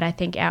 but I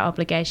think our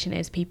obligation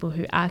as people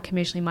who are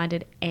commercially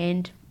minded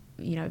and,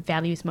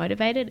 values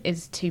motivated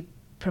is to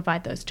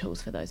provide those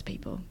tools for those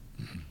people.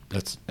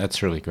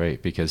 That's really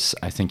great, because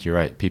I think you're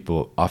right.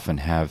 People often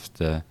have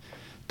the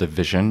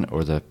vision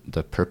or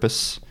the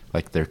purpose,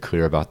 like they're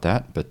clear about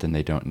that, but then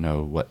they don't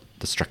know what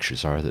the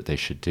structures are that they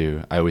should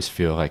do. I always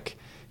feel like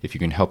if you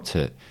can help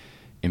to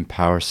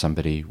empower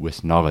somebody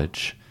with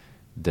knowledge,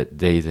 that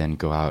they then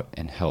go out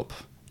and help,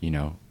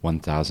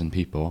 1,000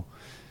 people,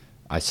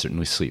 I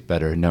certainly sleep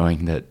better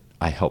knowing that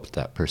I helped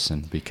that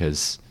person,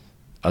 because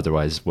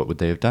otherwise what would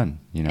they have done,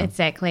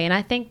 Exactly. And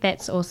I think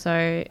that's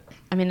also,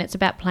 it's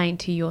about playing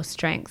to your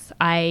strengths.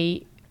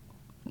 I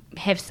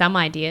have some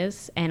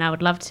ideas and I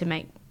would love to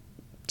make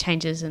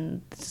changes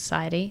in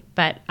society,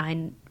 but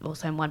I'm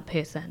also one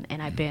person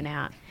and I burn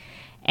out.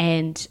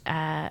 And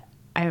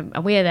I'm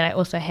aware that I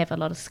also have a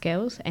lot of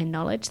skills and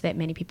knowledge that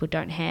many people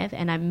don't have,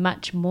 and I'm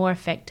much more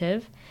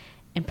effective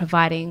in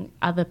providing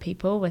other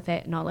people with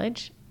that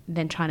knowledge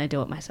than trying to do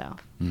it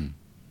myself.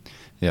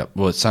 Yeah,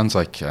 well, it sounds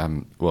like,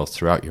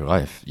 throughout your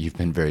life, you've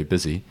been very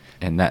busy,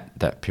 and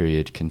that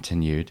period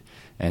continued.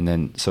 And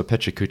then, so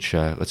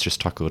Pechakucha, let's just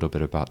talk a little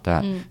bit about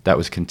that. That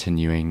was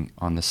continuing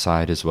on the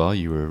side as well.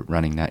 You were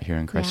running that here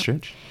in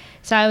Christchurch? Yeah.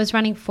 So I was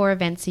running 4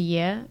 events a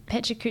year.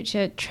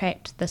 Pechakucha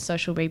tracked the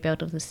social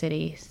rebuild of the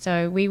city.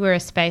 So we were a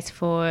space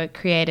for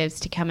creatives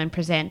to come and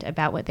present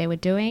about what they were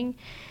doing.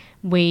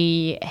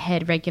 We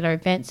had regular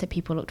events that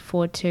people looked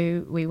forward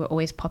to. We were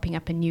always popping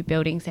up in new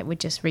buildings that were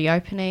just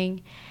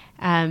reopening.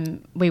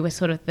 We were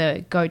sort of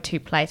the go-to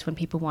place when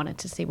people wanted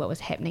to see what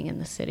was happening in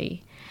the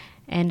city.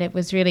 And it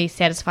was really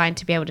satisfying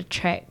to be able to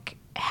track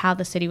how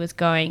the city was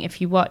going.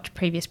 If you watch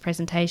previous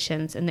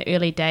presentations, in the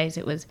early days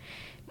it was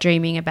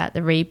dreaming about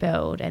the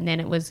rebuild, and then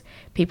it was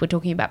people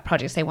talking about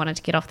projects they wanted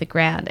to get off the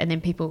ground, and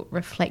then people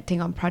reflecting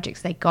on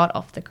projects they got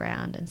off the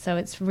ground. And so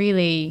it's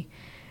really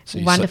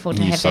wonderful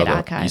to have that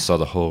archive. You saw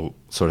the whole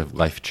sort of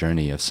life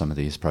journey of some of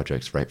these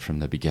projects right from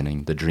the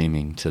beginning, the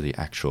dreaming to the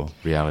actual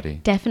reality.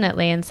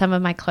 Definitely. And some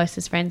of my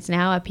closest friends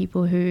now are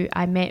people who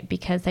I met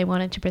because they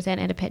wanted to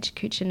present at a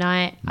Pechakucha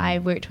night. I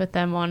worked with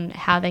them on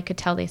how they could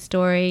tell their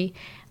story.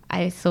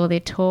 I saw their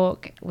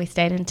talk. We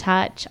stayed in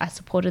touch. I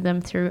supported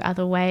them through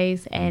other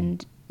ways.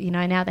 And,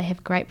 now they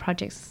have great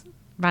projects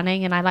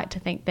running. And I like to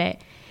think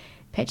that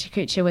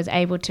Pechakucha was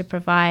able to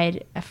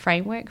provide a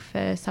framework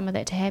for some of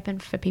that to happen,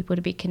 for people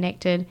to be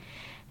connected.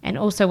 And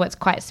also what's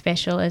quite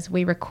special is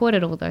we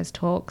recorded all those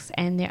talks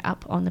and they're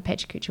up on the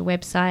Pechakucha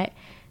website.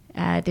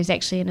 There's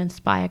actually an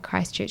Inspire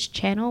Christchurch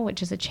channel,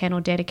 which is a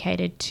channel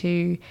dedicated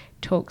to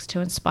talks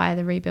to inspire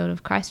the rebuild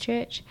of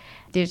Christchurch.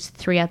 There's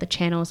 3 other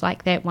channels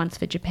like that, one's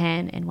for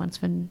Japan and one's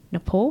for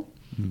Nepal.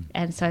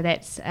 And so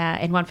that's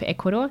and one for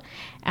Ecuador,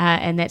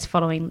 and that's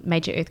following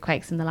major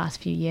earthquakes in the last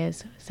few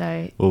years.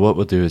 So, well, what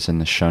we'll do is in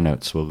the show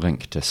notes we'll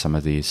link to some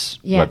of these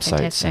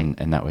websites,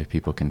 and that way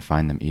people can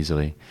find them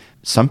easily.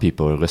 Some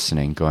people are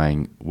listening,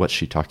 going, "What's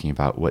she talking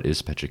about? What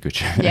is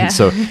Pechakucha?" Yeah. And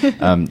so,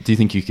 do you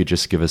think you could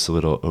just give us a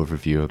little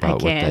overview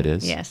about what that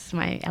is? Yes,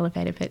 my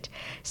elevator pitch.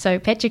 So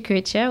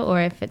Pechakucha,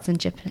 or if it's in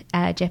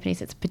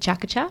Japanese, it's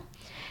Pechakucha.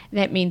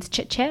 That means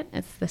chit chat.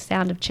 It's the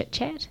sound of chit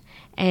chat.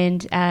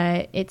 And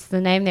it's the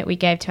name that we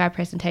gave to our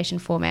presentation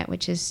format,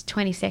 which is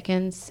 20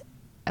 seconds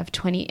of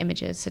 20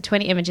 images. So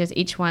 20 images,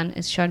 each one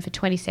is shown for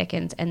 20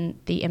 seconds, and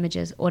the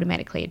images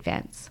automatically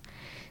advance.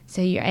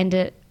 So you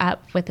end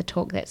up with a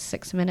talk that's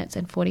 6 minutes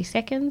and 40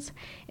 seconds.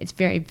 It's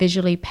very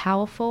visually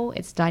powerful.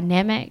 It's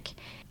dynamic.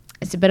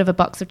 It's a bit of a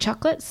box of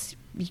chocolates.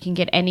 You can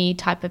get any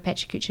type of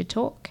Pechakucha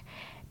talk.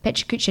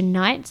 Pechakucha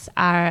nights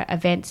are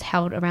events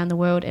held around the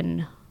world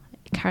in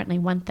currently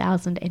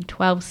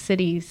 1,012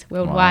 cities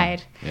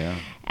worldwide. Wow.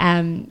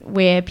 Yeah.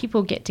 Where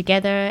people get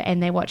together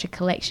and they watch a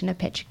collection of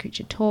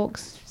Pechakucha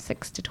talks,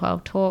 6 to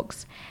 12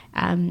 talks.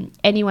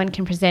 Anyone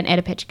can present at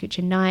a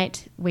Pechakucha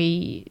night.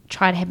 We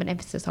try to have an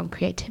emphasis on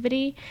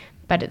creativity,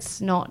 but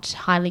it's not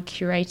highly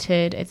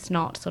curated. It's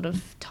not sort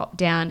of top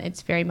down.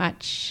 It's very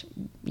much,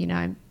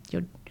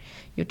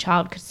 your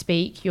child could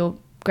speak, your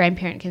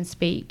grandparent can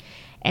speak.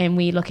 And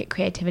we look at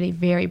creativity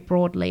very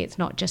broadly. It's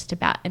not just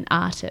about an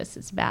artist.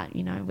 It's about,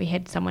 we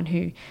had someone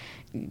who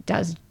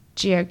does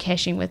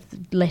geocaching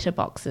with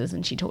letterboxes,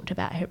 and she talked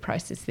about her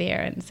process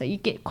there. And so you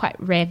get quite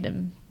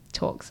random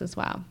talks as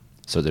well.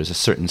 So there's a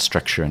certain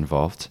structure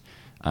involved,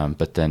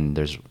 but then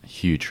there's a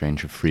huge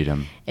range of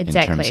freedom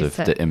Exactly. in terms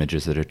of the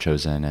images that are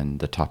chosen and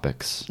the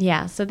topics.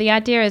 Yeah, so the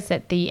idea is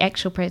that the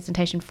actual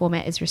presentation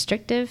format is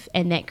restrictive,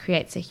 and that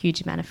creates a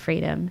huge amount of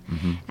freedom.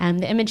 Mm-hmm.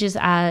 The images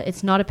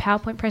it's not a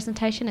PowerPoint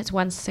presentation, it's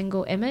one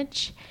single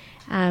image.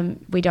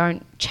 We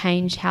don't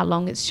change how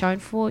long it's shown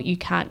for. You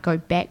can't go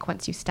back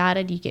once you've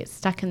started. You get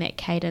stuck in that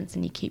cadence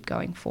and you keep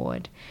going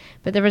forward.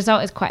 But the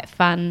result is quite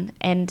fun,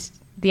 and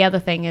the other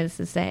thing is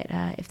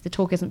that if the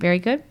talk isn't very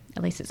good,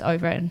 at least it's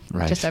over in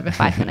just over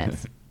 5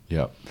 minutes.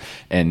 Yep.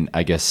 And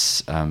I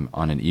guess on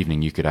an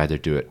evening you could either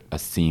do it a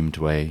themed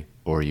way,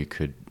 or you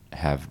could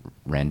have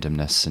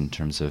randomness in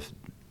terms of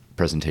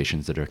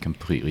presentations that are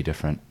completely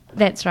different.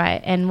 That's right.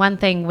 And one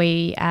thing,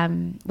 we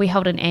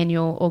hold an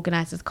annual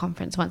organisers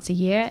conference once a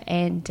year,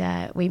 and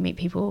we meet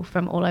people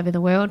from all over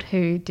the world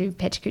who do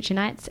Pechakucha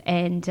nights.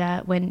 And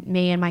when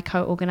me and my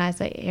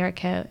co-organiser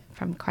Erica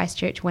from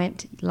Christchurch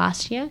went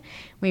last year,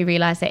 we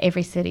realised that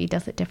every city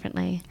does it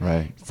differently.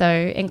 Right. So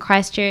in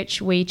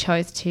Christchurch, we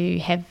chose to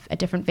have a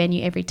different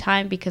venue every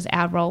time because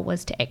our role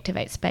was to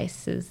activate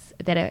spaces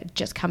that are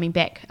just coming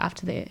back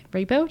after the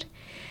rebuild.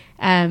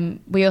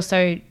 We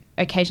also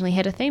occasionally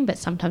had a theme, but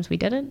sometimes we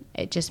didn't.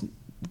 It just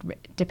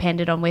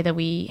depended on whether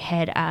we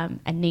had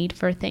a need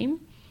for a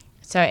theme.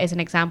 So as an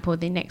example,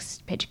 the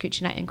next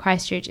Pechakucha night in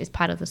Christchurch is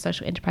part of the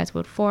Social Enterprise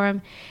World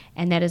Forum,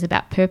 and that is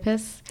about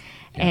purpose.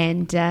 Yeah.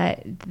 And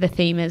the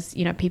theme is,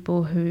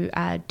 people who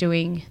are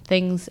doing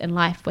things in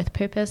life with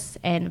purpose,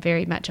 and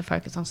very much a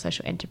focus on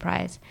social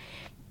enterprise.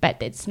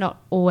 But it's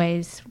not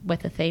always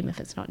with a theme if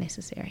it's not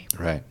necessary.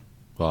 Right.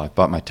 Well, I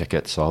bought my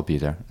ticket, so I'll be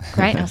there.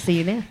 Great, I'll see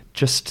you there.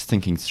 Just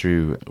thinking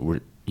through,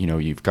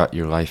 you've got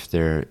your life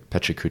there,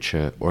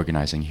 Pechakucha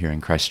organizing here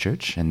in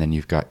Christchurch, and then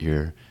you've got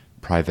your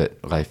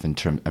private life in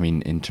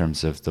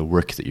terms of the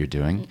work that you're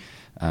doing,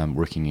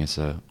 working as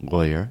a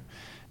lawyer,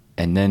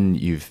 and then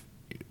you've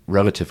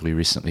relatively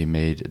recently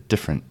made a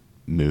different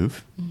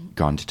move,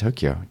 gone to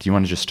Tokyo. Do you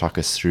want to just talk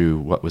us through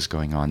what was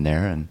going on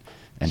there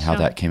and how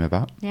that came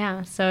about?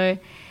 Yeah, so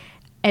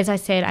as I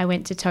said, I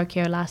went to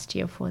Tokyo last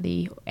year for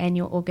the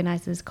annual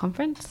organisers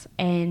conference,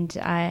 and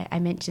I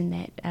mentioned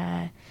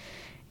that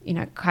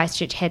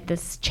Christchurch had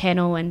this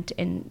channel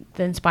and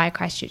the Inspire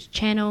Christchurch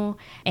channel,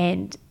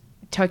 and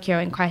Tokyo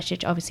and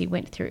Christchurch obviously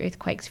went through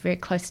earthquakes very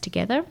close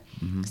together.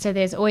 Mm-hmm. So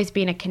there's always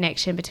been a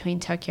connection between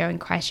Tokyo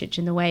and Christchurch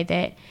in the way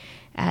that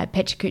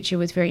Pechakucha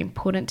was very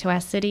important to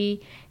our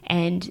city,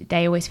 and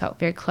they always felt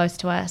very close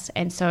to us.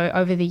 And so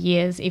over the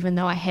years, even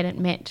though I hadn't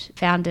met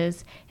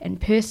founders in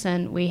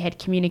person, we had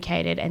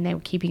communicated, and they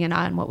were keeping an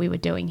eye on what we were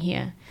doing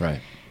here.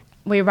 Right.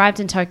 We arrived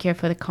in Tokyo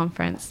for the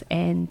conference,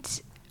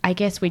 and I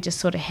guess we just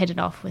sort of hit it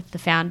off with the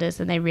founders,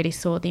 and they really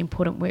saw the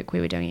important work we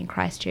were doing in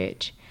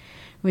Christchurch.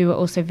 We were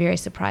also very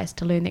surprised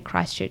to learn that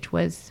Christchurch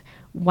was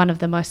one of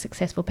the most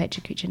successful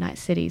Pechakucha night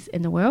cities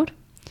in the world.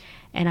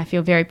 And I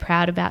feel very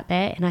proud about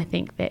that, and I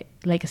think that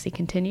legacy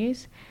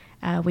continues.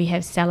 We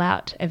have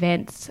sell-out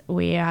events.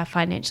 We are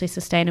financially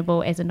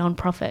sustainable as a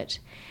non-profit.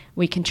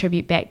 We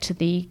contribute back to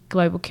the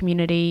global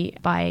community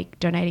by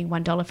donating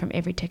 $1 from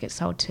every ticket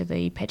sold to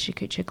the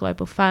Pechakucha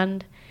Global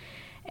Fund.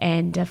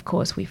 And, of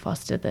course, we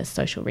foster the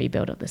social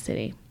rebuild of the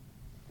city.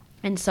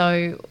 And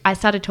so I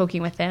started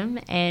talking with them,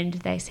 and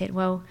they said,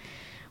 well,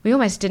 we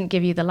almost didn't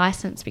give you the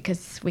license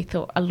because we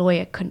thought a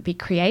lawyer couldn't be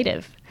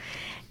creative.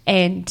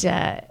 And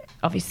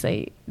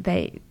obviously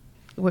they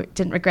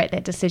didn't regret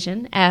that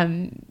decision,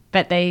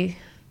 but they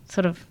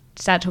sort of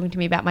started talking to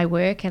me about my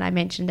work, and I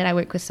mentioned that I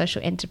work with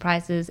social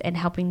enterprises and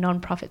helping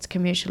nonprofits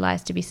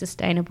commercialize to be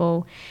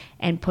sustainable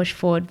and push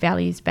forward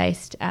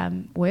values-based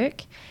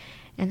work.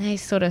 And they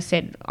sort of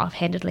said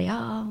offhandedly,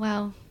 oh,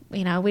 well,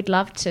 we'd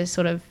love to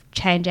sort of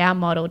change our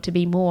model to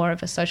be more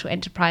of a social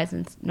enterprise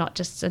and not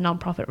just a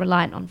nonprofit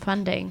reliant on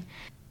funding.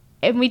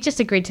 And we just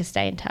agreed to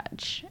stay in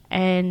touch.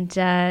 And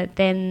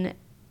then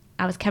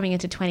I was coming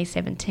into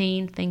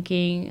 2017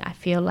 thinking, I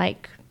feel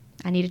like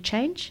I need a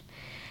change.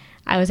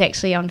 I was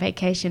actually on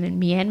vacation in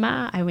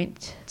Myanmar. I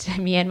went to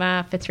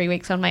Myanmar for 3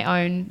 weeks on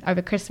my own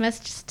over Christmas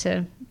just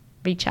to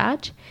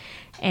recharge,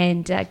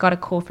 and got a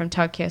call from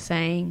Tokyo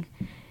saying,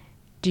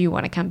 do you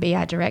want to come be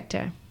our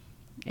director?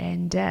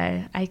 And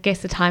I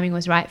guess the timing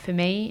was right for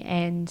me,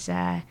 and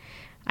I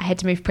had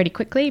to move pretty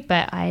quickly,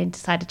 but I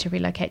decided to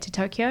relocate to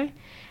Tokyo.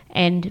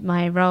 And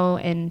my role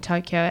in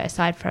Tokyo,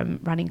 aside from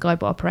running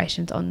global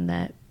operations on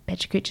the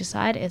Pechakucha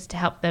side, is to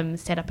help them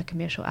set up a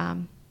commercial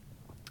arm.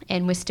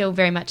 And we're still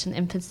very much in the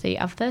infancy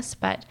of this,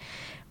 but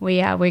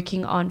we are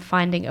working on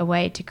finding a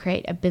way to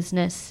create a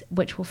business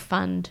which will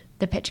fund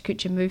the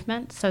Pechakucha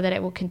movement so that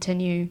it will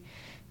continue,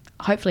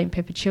 hopefully in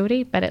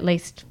perpetuity, but at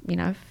least,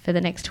 for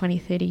the next 20,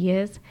 30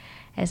 years,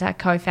 as our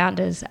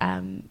co-founders,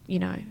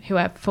 who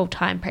are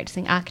full-time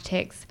practicing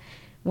architects,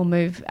 will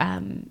move,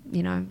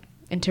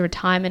 into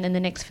retirement in the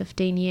next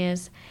 15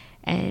 years.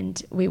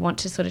 And we want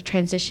to sort of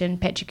transition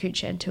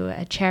Pechakucha into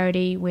a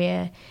charity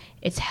where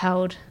it's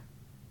held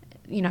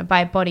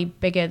by a body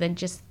bigger than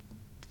just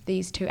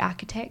these two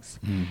architects,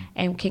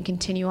 and can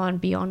continue on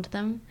beyond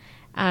them,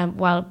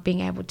 while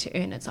being able to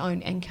earn its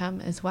own income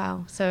as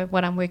well. So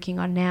what I'm working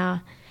on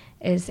now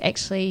is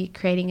actually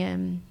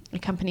creating a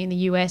company in the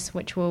US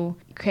which will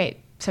create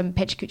some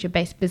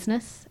Pechakucha-based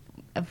business,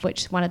 of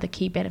which one of the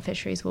key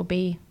beneficiaries will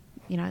be,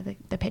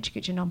 the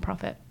Pechakucha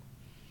nonprofit.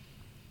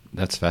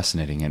 That's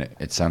fascinating, and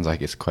it sounds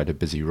like it's quite a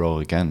busy role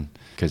again,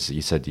 because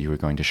you said you were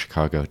going to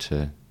Chicago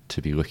to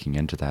be looking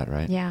into that,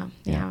 right? Yeah.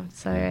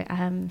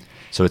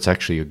 So it's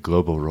actually a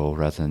global role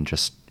rather than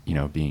just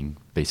being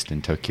based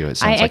in Tokyo. It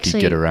sounds like you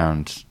get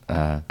around.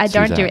 I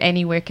don't do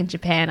any work in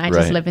Japan. I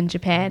just live in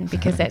Japan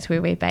because that's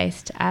where we're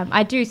based.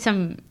 I do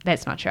some.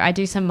 That's not true. I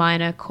do some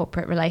minor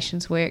corporate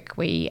relations work.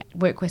 We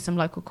work with some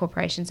local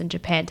corporations in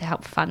Japan to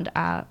help fund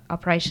our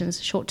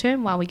operations short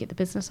term while we get the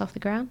business off the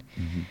ground,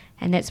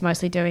 and that's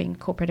mostly doing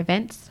corporate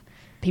events.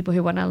 People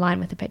who want to align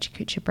with the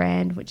Pechakucha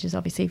brand, which is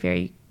obviously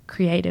very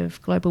creative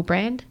global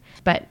brand,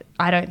 but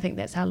I don't think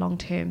that's our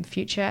long-term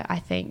future. I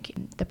think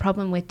the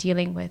problem with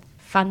dealing with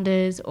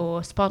funders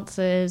or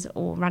sponsors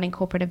or running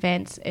corporate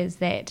events is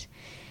that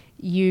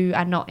you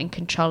are not in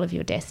control of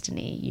your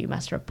destiny. You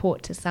must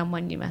report to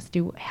someone, you must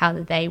do how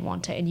they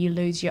want it, and you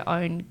lose your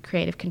own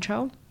creative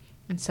control.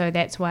 And so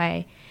that's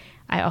why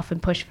I often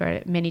push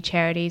for many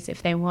charities,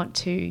 if they want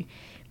to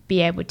be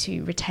able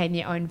to retain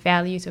their own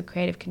values or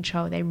creative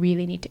control, they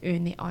really need to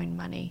earn their own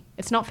money.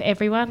 It's not for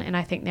everyone, and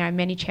I think there are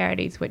many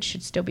charities which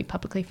should still be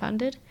publicly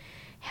funded,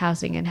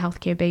 housing and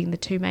healthcare being the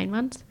two main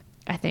ones.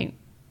 I think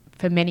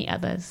for many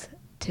others,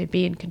 to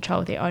be in control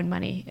of their own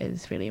money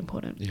is really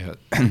important. Yeah,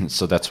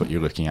 so that's what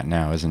you're looking at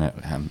now, isn't it?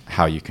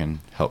 How you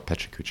can help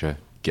Pechakucha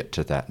get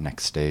to that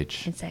next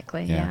stage.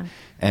 Exactly, yeah.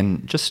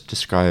 And just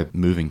describe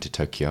moving to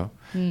Tokyo.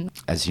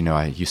 As you know,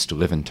 I used to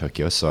live in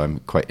Tokyo, so I'm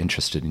quite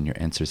interested in your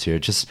answers here.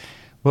 Just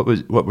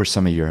what were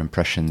some of your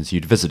impressions?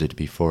 You'd visited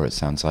before, it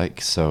sounds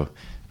like. So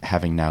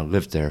having now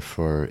lived there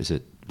for, is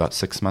it about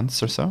 6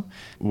 months or so?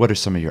 What are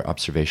some of your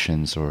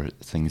observations or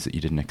things that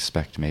you didn't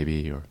expect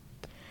maybe? Or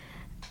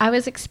I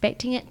was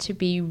expecting it to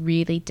be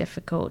really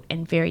difficult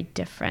and very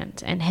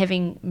different. And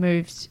having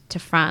moved to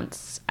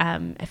France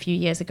a few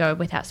years ago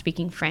without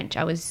speaking French,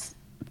 I was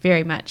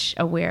very much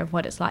aware of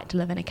what it's like to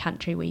live in a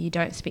country where you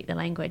don't speak the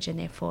language and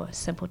therefore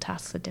simple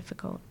tasks are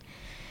difficult.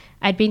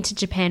 I'd been to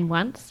Japan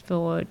once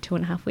for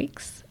 2.5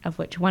 weeks, of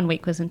which 1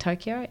 week was in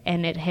Tokyo,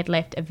 and it had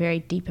left a very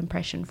deep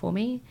impression for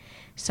me.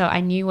 So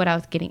I knew what I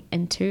was getting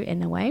into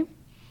in a way.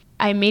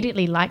 I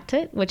immediately liked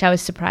it, which I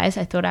was surprised.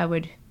 I thought I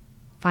would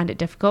find it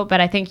difficult,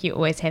 but I think you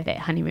always have that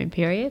honeymoon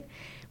period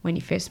when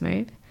you first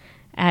move.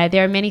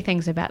 There are many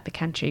things about the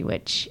country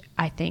which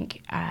I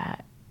think,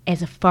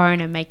 as a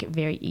foreigner, make it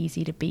very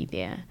easy to be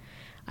there.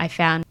 I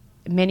found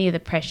many of the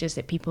pressures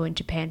that people in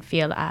Japan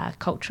feel are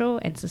cultural,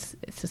 and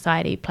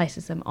society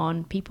places them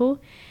on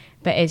people.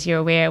 But as you're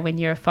aware, when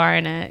you're a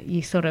foreigner,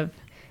 you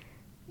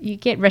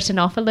get written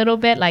off a little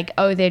bit, like,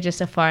 oh, they're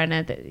just a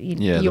foreigner.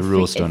 The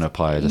rules don't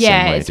apply the same way,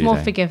 Yeah, it's more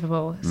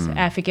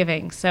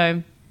forgiving.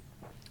 So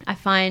I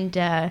find,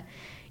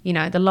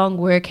 the long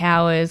work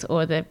hours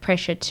or the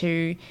pressure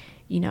to,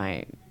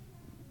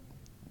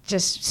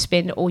 just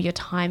spend all your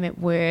time at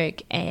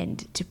work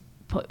and to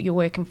put your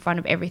work in front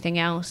of everything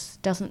else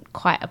doesn't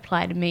quite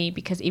apply to me,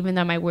 because even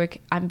though my work,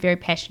 I'm very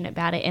passionate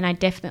about it, and I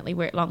definitely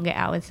work longer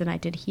hours than I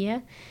did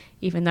here.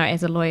 even though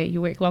as a lawyer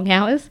you work long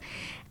hours.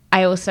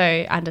 I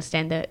also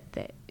understand that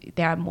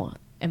there are more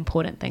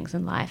important things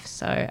in life.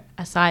 So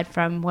aside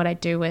from what I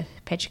do with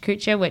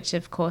Pechakucha, which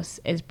of course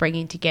is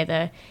bringing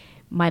together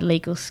my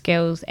legal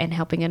skills and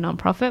helping a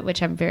nonprofit,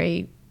 which I'm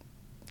very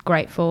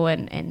grateful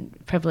and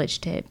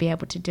privileged to be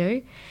able to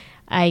do,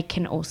 I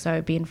can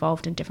also be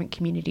involved in different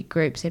community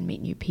groups and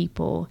meet new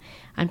people.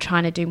 I'm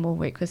trying to do more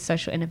work with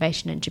social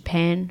innovation in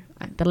Japan.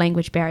 The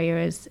language barrier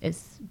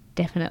is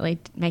definitely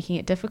making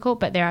it difficult,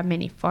 but there are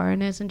many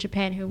foreigners in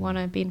Japan who want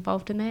to be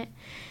involved in that.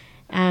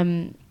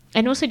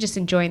 And also just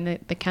enjoying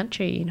the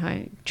country, you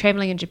know.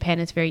 Traveling in Japan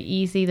is very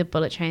easy. The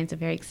bullet trains are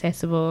very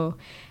accessible.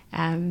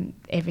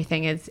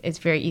 Everything is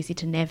very easy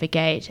to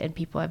navigate, and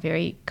people are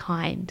very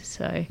kind.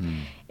 So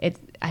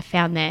I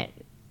found that,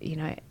 you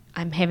know,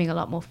 I'm having a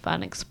lot more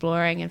fun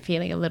exploring and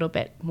feeling a little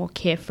bit more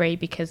carefree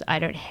because I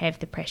don't have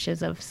the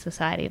pressures of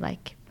society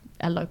like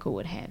a local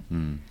would have.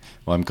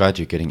 Well, I'm glad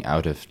you're getting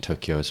out of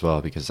Tokyo as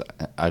well, because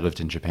I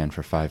lived in Japan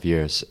for 5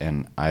 years,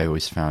 and I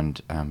always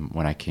found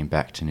when I came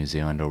back to New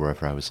Zealand or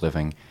wherever I was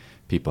living,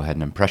 people had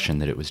an impression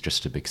that it was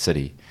just a big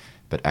city,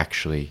 but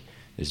actually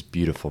there's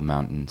beautiful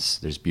mountains,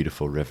 there's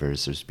beautiful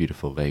rivers, there's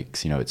beautiful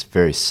lakes. You know, it's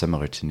very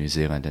similar to New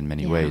Zealand in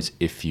many ways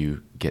if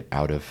you get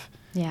out of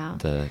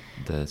the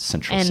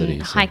central cities.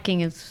 And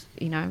hiking is,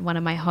 you know, one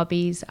of my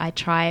hobbies. I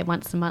try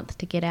once a month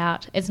to get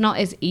out. It's not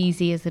as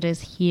easy as it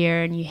is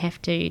here, and you have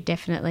to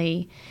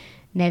definitely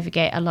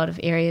navigate a lot of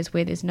areas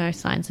where there's no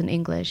signs in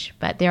English,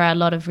 but there are a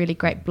lot of really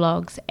great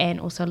blogs and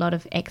also a lot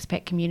of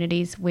expat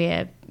communities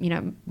where, you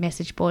know,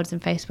 message boards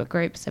and Facebook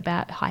groups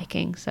about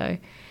hiking. So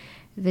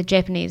the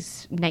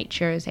Japanese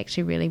nature is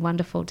actually really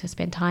wonderful to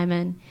spend time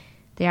in.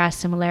 There are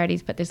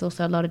similarities, but there's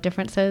also a lot of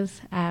differences.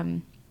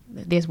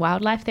 There's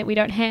wildlife that we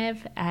don't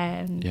have.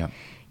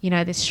 You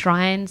know, there's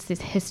shrines,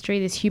 there's history,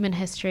 there's human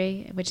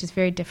history, which is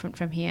very different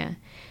from here.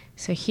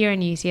 So here in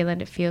New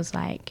Zealand, it feels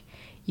like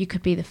you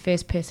could be the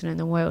first person in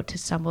the world to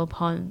stumble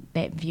upon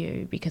that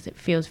view because it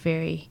feels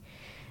very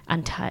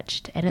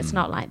untouched. And it's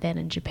not like that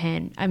in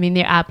Japan. I mean,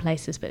 there are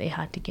places, but they're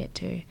hard to get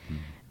to.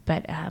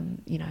 But,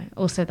 you know,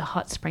 also the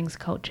hot springs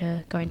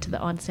culture, going to the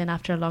onsen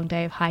after a long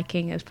day of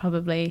hiking is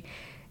probably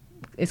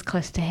as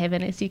close to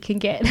heaven as you can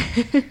get.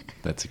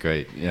 That's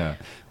great. Yeah.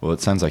 Well,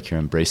 it sounds like you're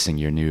embracing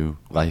your new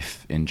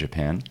life in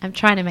Japan. I'm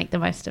trying to make the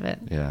most of it.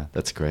 Yeah,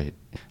 that's great.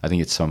 I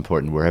think it's so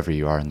important wherever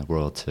you are in the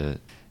world to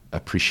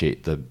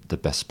appreciate the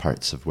best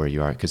parts of where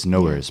you are, because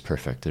nowhere is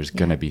perfect. There's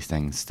going to be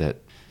things that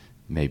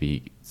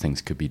maybe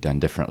things could be done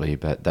differently,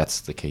 but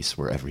that's the case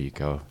wherever you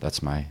go.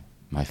 That's my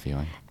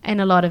feeling. And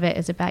a lot of it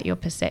is about your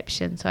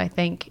perception. So I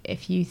think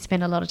if you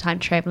spend a lot of time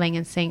traveling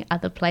and seeing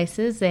other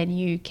places, then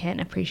you can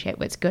appreciate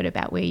what's good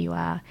about where you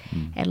are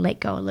and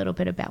let go a little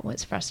bit about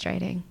what's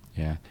frustrating.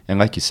 Yeah. And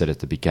like you said at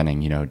the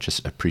beginning, you know,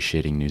 just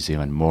appreciating New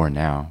Zealand more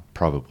now,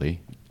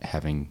 probably,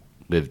 having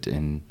lived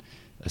in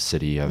a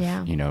city of,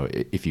 you know,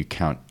 if you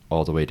count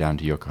all the way down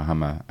to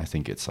Yokohama, I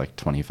think it's like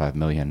 25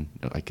 million.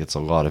 Like, it's a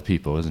lot of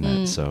people, isn't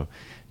it? So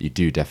you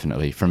do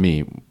definitely, for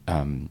me,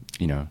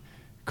 you know,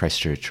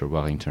 Christchurch or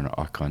Wellington or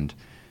Auckland,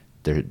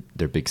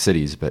 they're big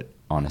cities, but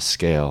on a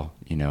scale,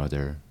 you know,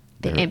 they're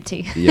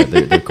empty. Yeah,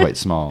 they're quite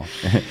small.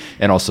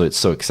 And also it's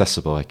so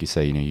accessible, like you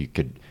say, you know,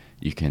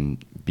 you can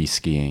be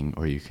skiing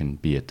or you can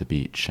be at the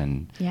beach,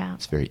 and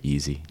it's very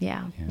easy.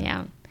 Yeah.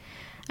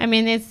 I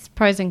mean, there's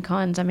pros and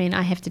cons. I mean,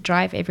 I have to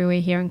drive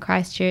everywhere here in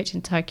Christchurch.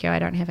 In Tokyo, I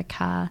don't have a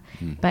car.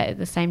 But at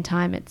the same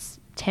time, it's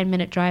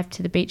 10-minute drive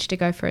to the beach to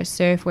go for a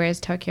surf, whereas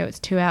Tokyo, it's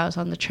 2 hours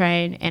on the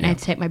train, and I have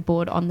to take my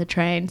board on the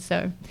train.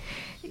 So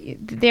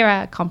there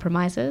are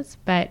compromises,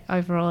 but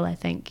overall, I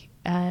think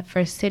for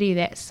a city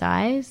that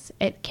size,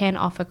 it can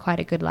offer quite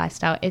a good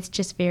lifestyle. It's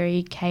just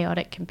very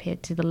chaotic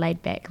compared to the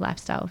laid-back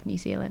lifestyle of New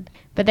Zealand.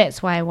 But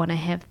that's why I want to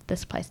have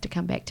this place to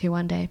come back to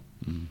one day.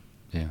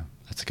 Yeah,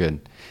 that's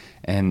good.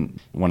 And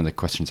one of the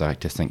questions I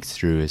like to think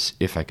through is,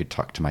 if I could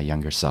talk to my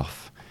younger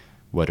self,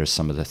 what are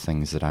some of the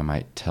things that I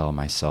might tell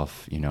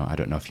myself? You know, I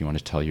don't know if you want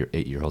to tell your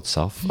 8-year-old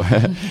self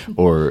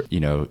or, you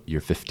know,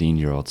 your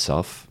 15-year-old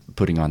self,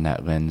 putting on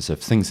that lens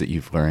of things that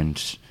you've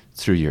learned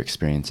through your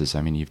experiences.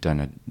 I mean, you've done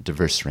a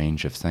diverse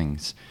range of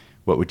things.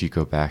 What would you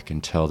go back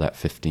and tell that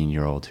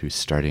 15-year-old who's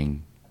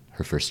starting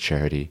her first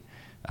charity?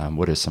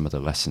 What are some of the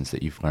lessons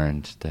that you've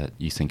learned that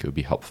you think it would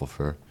be helpful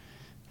for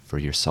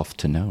yourself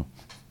to know?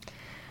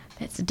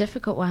 That's a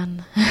difficult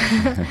one.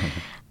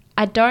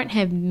 I don't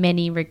have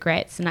many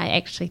regrets, and I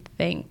actually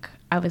think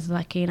I was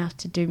lucky enough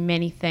to do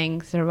many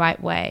things the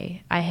right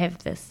way. I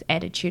have this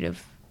attitude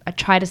of, I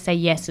try to say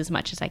yes as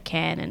much as I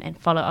can and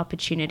follow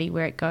opportunity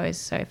where it goes.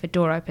 So if a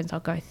door opens, I'll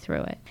go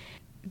through it.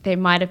 There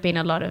might have been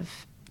a lot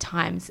of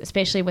times,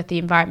 especially with the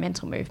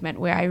environmental movement,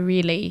 where I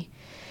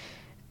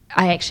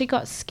actually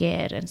got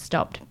scared and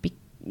stopped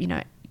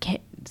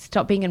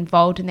being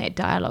involved in that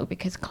dialogue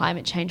because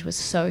climate change was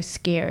so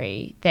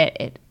scary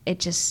that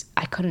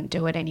I couldn't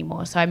do it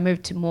anymore. So I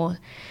moved to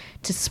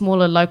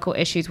smaller local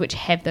issues which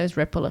have those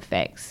ripple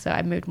effects. So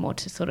I moved more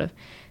to sort of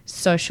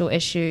social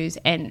issues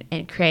and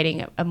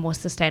creating a more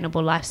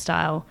sustainable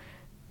lifestyle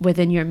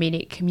within your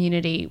immediate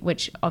community,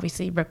 which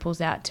obviously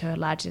ripples out to a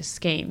larger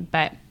scheme.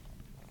 But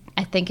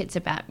I think it's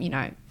about,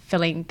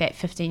 filling that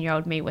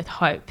 15-year-old me with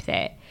hope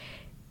that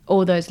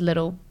all those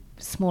little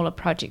smaller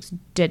projects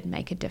did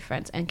make a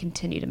difference and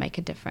continue to make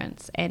a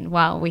difference. And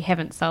while we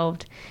haven't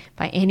solved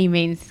by any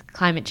means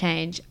climate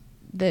change,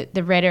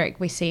 the rhetoric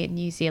we see in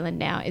New Zealand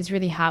now is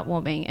really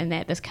heartwarming, in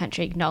that this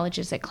country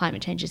acknowledges that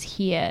climate change is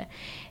here,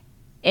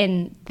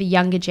 and the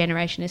younger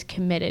generation is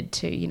committed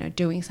to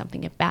doing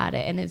something about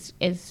it, and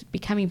is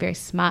becoming very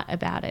smart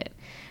about it.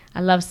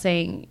 I love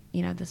seeing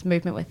this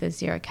movement with the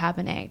Zero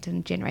Carbon Act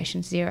and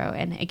Generation Zero,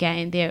 and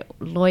again they're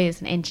lawyers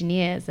and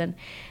engineers, and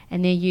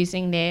they're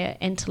using their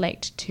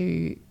intellect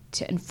to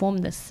inform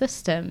the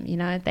system.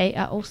 They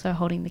are also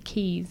holding the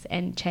keys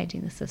and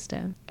changing the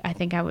system. I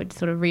think I would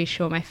sort of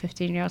reassure my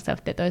 15-year-old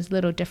self that those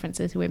little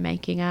differences we're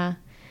making are.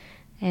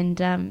 And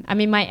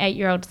my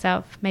 8-year-old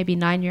self, maybe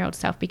 9-year-old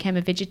self, became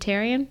a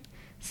vegetarian,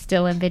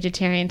 still am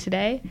vegetarian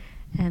today.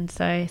 And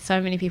so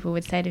many people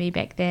would say to me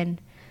back then,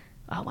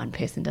 oh, one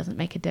person doesn't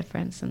make a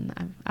difference.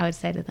 And I would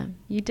say to them,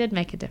 you did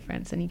make a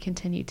difference and you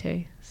continue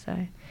to.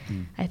 So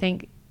I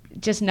think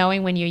just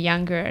knowing when you're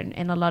younger,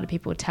 and a lot of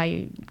people will tell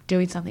you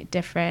doing something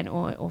different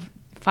or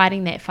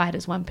fighting that fight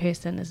as one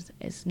person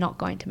is not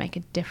going to make a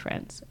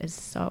difference is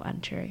so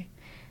untrue,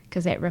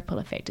 because that ripple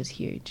effect is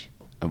huge.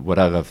 What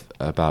I love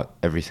about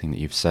everything that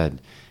you've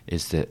said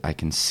is that I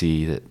can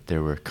see that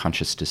there were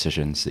conscious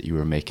decisions that you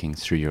were making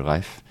through your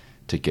life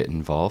to get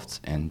involved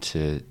and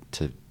to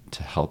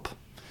help.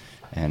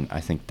 And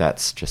I think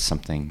that's just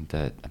something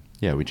that,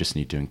 we just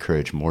need to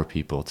encourage more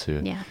people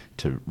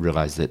to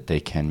realize that they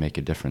can make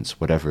a difference,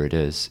 whatever it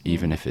is,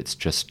 even if it's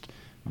just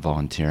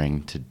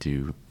volunteering to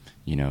do,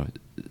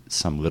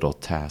 some little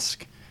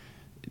task.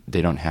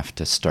 They don't have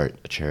to start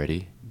a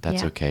charity.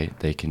 That's okay.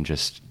 They can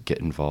just get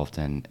involved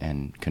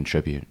and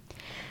contribute.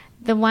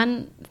 The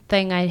one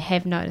thing I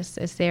have noticed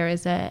is there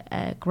is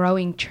a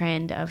growing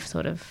trend of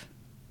sort of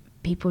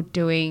people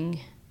doing,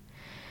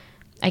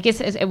 I guess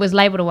it was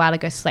labeled a while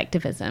ago,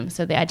 selectivism.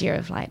 So the idea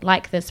of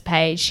like this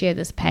page, share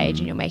this page,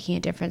 and you're making a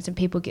difference. And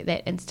people get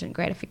that instant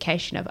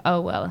gratification of, oh,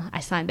 well, I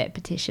signed that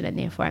petition and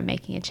therefore I'm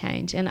making a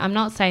change. And I'm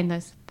not saying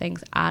those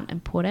things aren't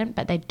important,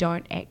 but they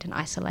don't act in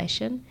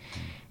isolation.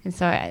 And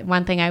so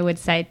one thing I would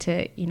say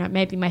to,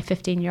 maybe my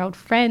 15-year-old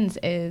friends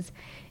is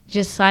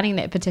just signing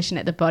that petition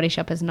at the body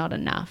shop is not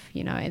enough.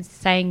 It's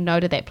saying no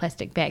to that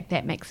plastic bag,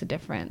 that makes a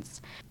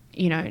difference.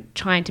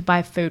 Trying to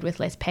buy food with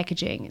less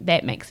packaging,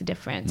 that makes a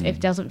difference. It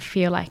doesn't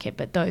feel like it,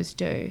 but those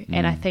do.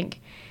 And I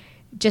think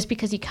just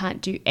because you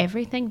can't do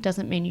everything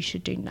doesn't mean you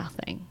should do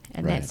nothing.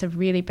 And that's a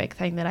really big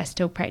thing that I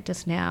still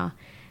practice now.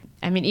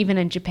 Even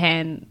in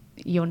Japan,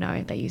 you'll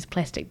know they use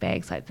plastic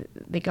bags, like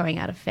they're going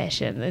out of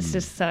fashion. It's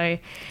just so...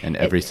 And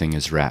everything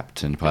is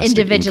wrapped in plastic,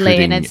 individually,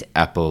 including and it's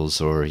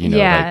apples or,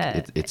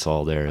 it's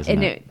all there,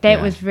 isn't it?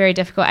 That was very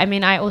difficult.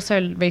 I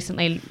also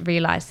recently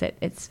realised that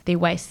their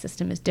waste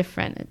system is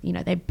different.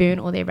 They burn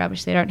all their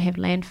rubbish. They don't have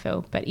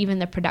landfill, but even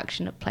the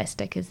production of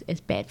plastic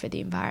is bad for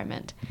the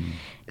environment.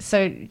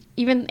 So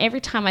even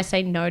every time I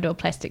say no to a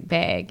plastic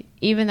bag,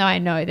 even though I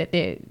know that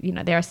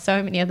there are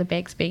so many other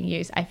bags being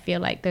used, I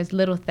feel like those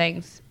little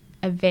things,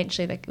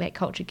 eventually that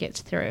culture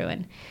gets through,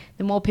 and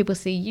the more people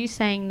see you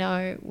saying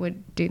no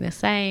would do the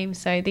same.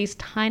 So these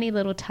tiny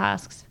little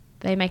tasks,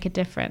 they make a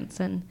difference.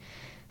 And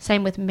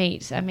same with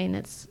meat.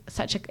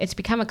 It's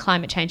become a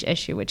climate change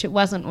issue, which it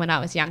wasn't when I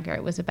was younger.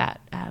 It was about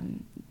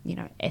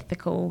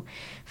ethical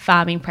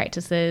farming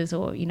practices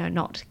or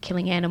not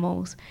killing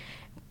animals.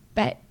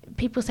 But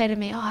people say to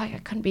me, oh,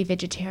 I couldn't be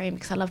vegetarian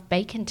because I love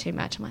bacon too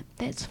much. I'm like,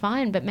 that's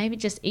fine, but maybe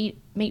just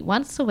eat meat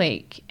once a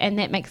week, and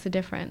that makes a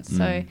difference.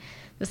 So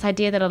this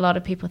idea that a lot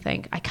of people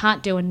think I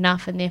can't do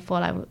enough and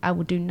therefore I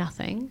will do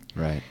nothing,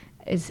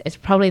 is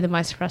probably the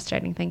most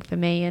frustrating thing for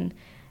me. And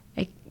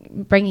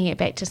bringing it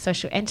back to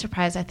social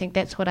enterprise, I think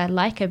that's what I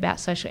like about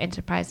social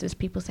enterprise is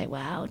people say,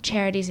 well,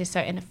 charities are so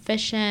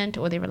inefficient,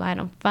 or they're relying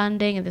on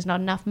funding and there's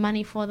not enough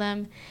money for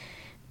them.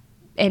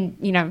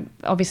 And,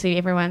 obviously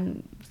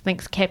everyone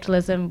thinks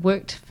capitalism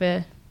worked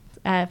for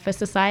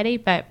society,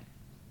 but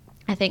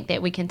I think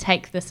that we can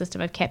take the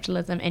system of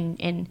capitalism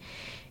and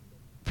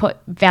put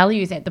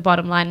values at the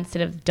bottom line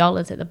instead of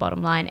dollars at the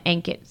bottom line,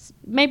 and get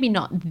maybe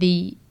not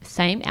the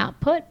same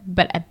output,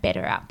 but a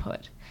better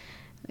output.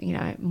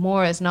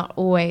 More is not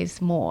always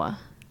more.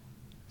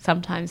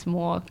 Sometimes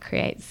more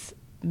creates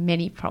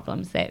many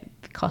problems that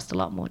cost a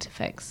lot more to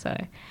fix. So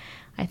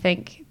I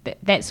think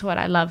that's what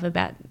I love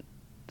about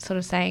sort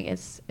of saying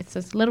it's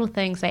those little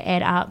things, they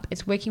add up.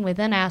 It's working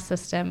within our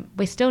system.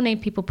 We still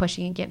need people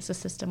pushing against the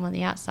system on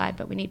the outside,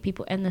 but we need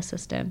people in the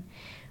system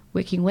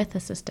working with the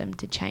system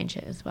to change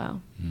it as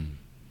well.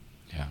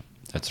 Yeah,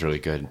 that's really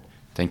good.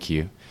 Thank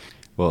you.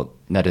 Well,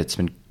 Netta, it's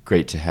been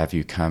great to have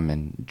you come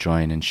and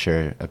join and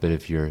share a bit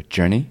of your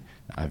journey.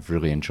 I've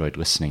really enjoyed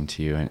listening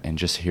to you and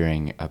just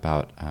hearing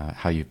about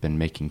how you've been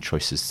making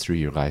choices through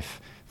your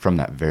life from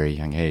that very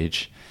young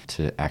age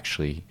to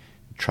actually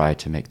try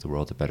to make the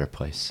world a better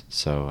place.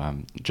 So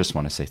just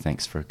want to say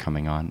thanks for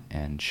coming on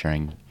and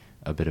sharing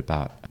a bit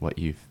about what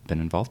you've been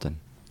involved in.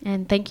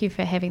 And thank you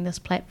for having this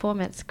platform.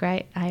 It's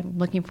great. I'm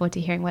looking forward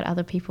to hearing what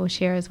other people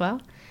share as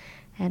well.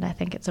 And I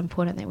think it's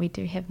important that we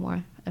do have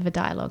more of a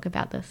dialogue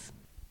about this.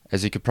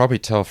 As you could probably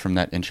tell from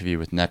that interview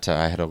with Netta,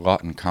 I had a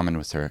lot in common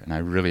with her, and I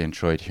really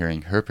enjoyed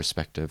hearing her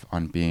perspective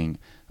on being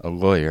a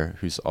lawyer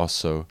who's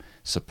also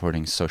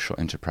supporting social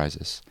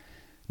enterprises.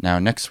 Now,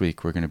 next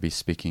week, we're going to be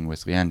speaking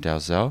with Leanne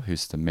Dalzell,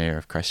 who's the mayor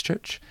of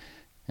Christchurch,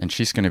 and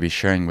she's going to be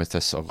sharing with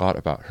us a lot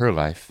about her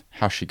life,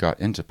 how she got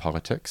into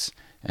politics,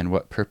 and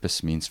what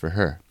purpose means for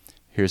her.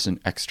 Here's an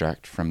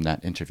extract from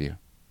that interview.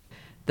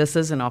 This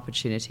is an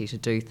opportunity to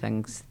do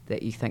things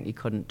that you think you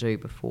couldn't do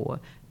before.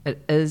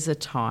 It is a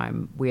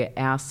time where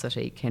our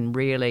city can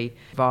really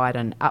provide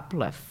an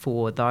uplift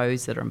for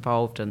those that are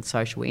involved in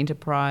social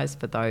enterprise,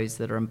 for those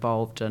that are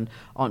involved in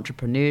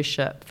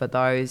entrepreneurship, for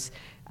those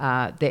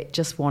that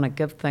just want to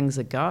give things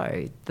a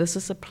go. This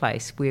is a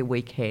place where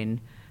we can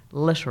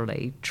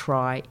literally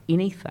try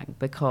anything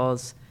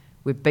because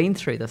we've been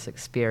through this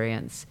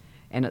experience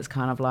and it's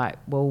kind of like,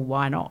 well,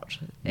 why not?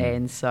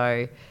 And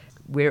so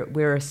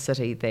we're a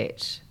city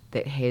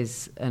that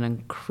has an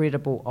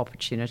incredible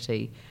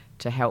opportunity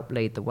to help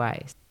lead the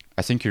way.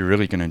 I think you're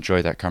really going to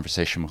enjoy that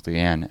conversation with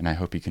Leanne, and I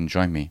hope you can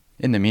join me.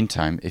 In the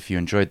meantime, if you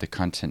enjoyed the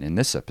content in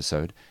this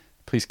episode,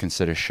 please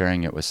consider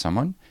sharing it with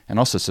someone, and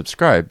also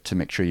subscribe to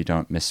make sure you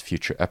don't miss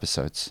future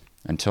episodes.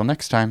 Until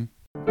next time.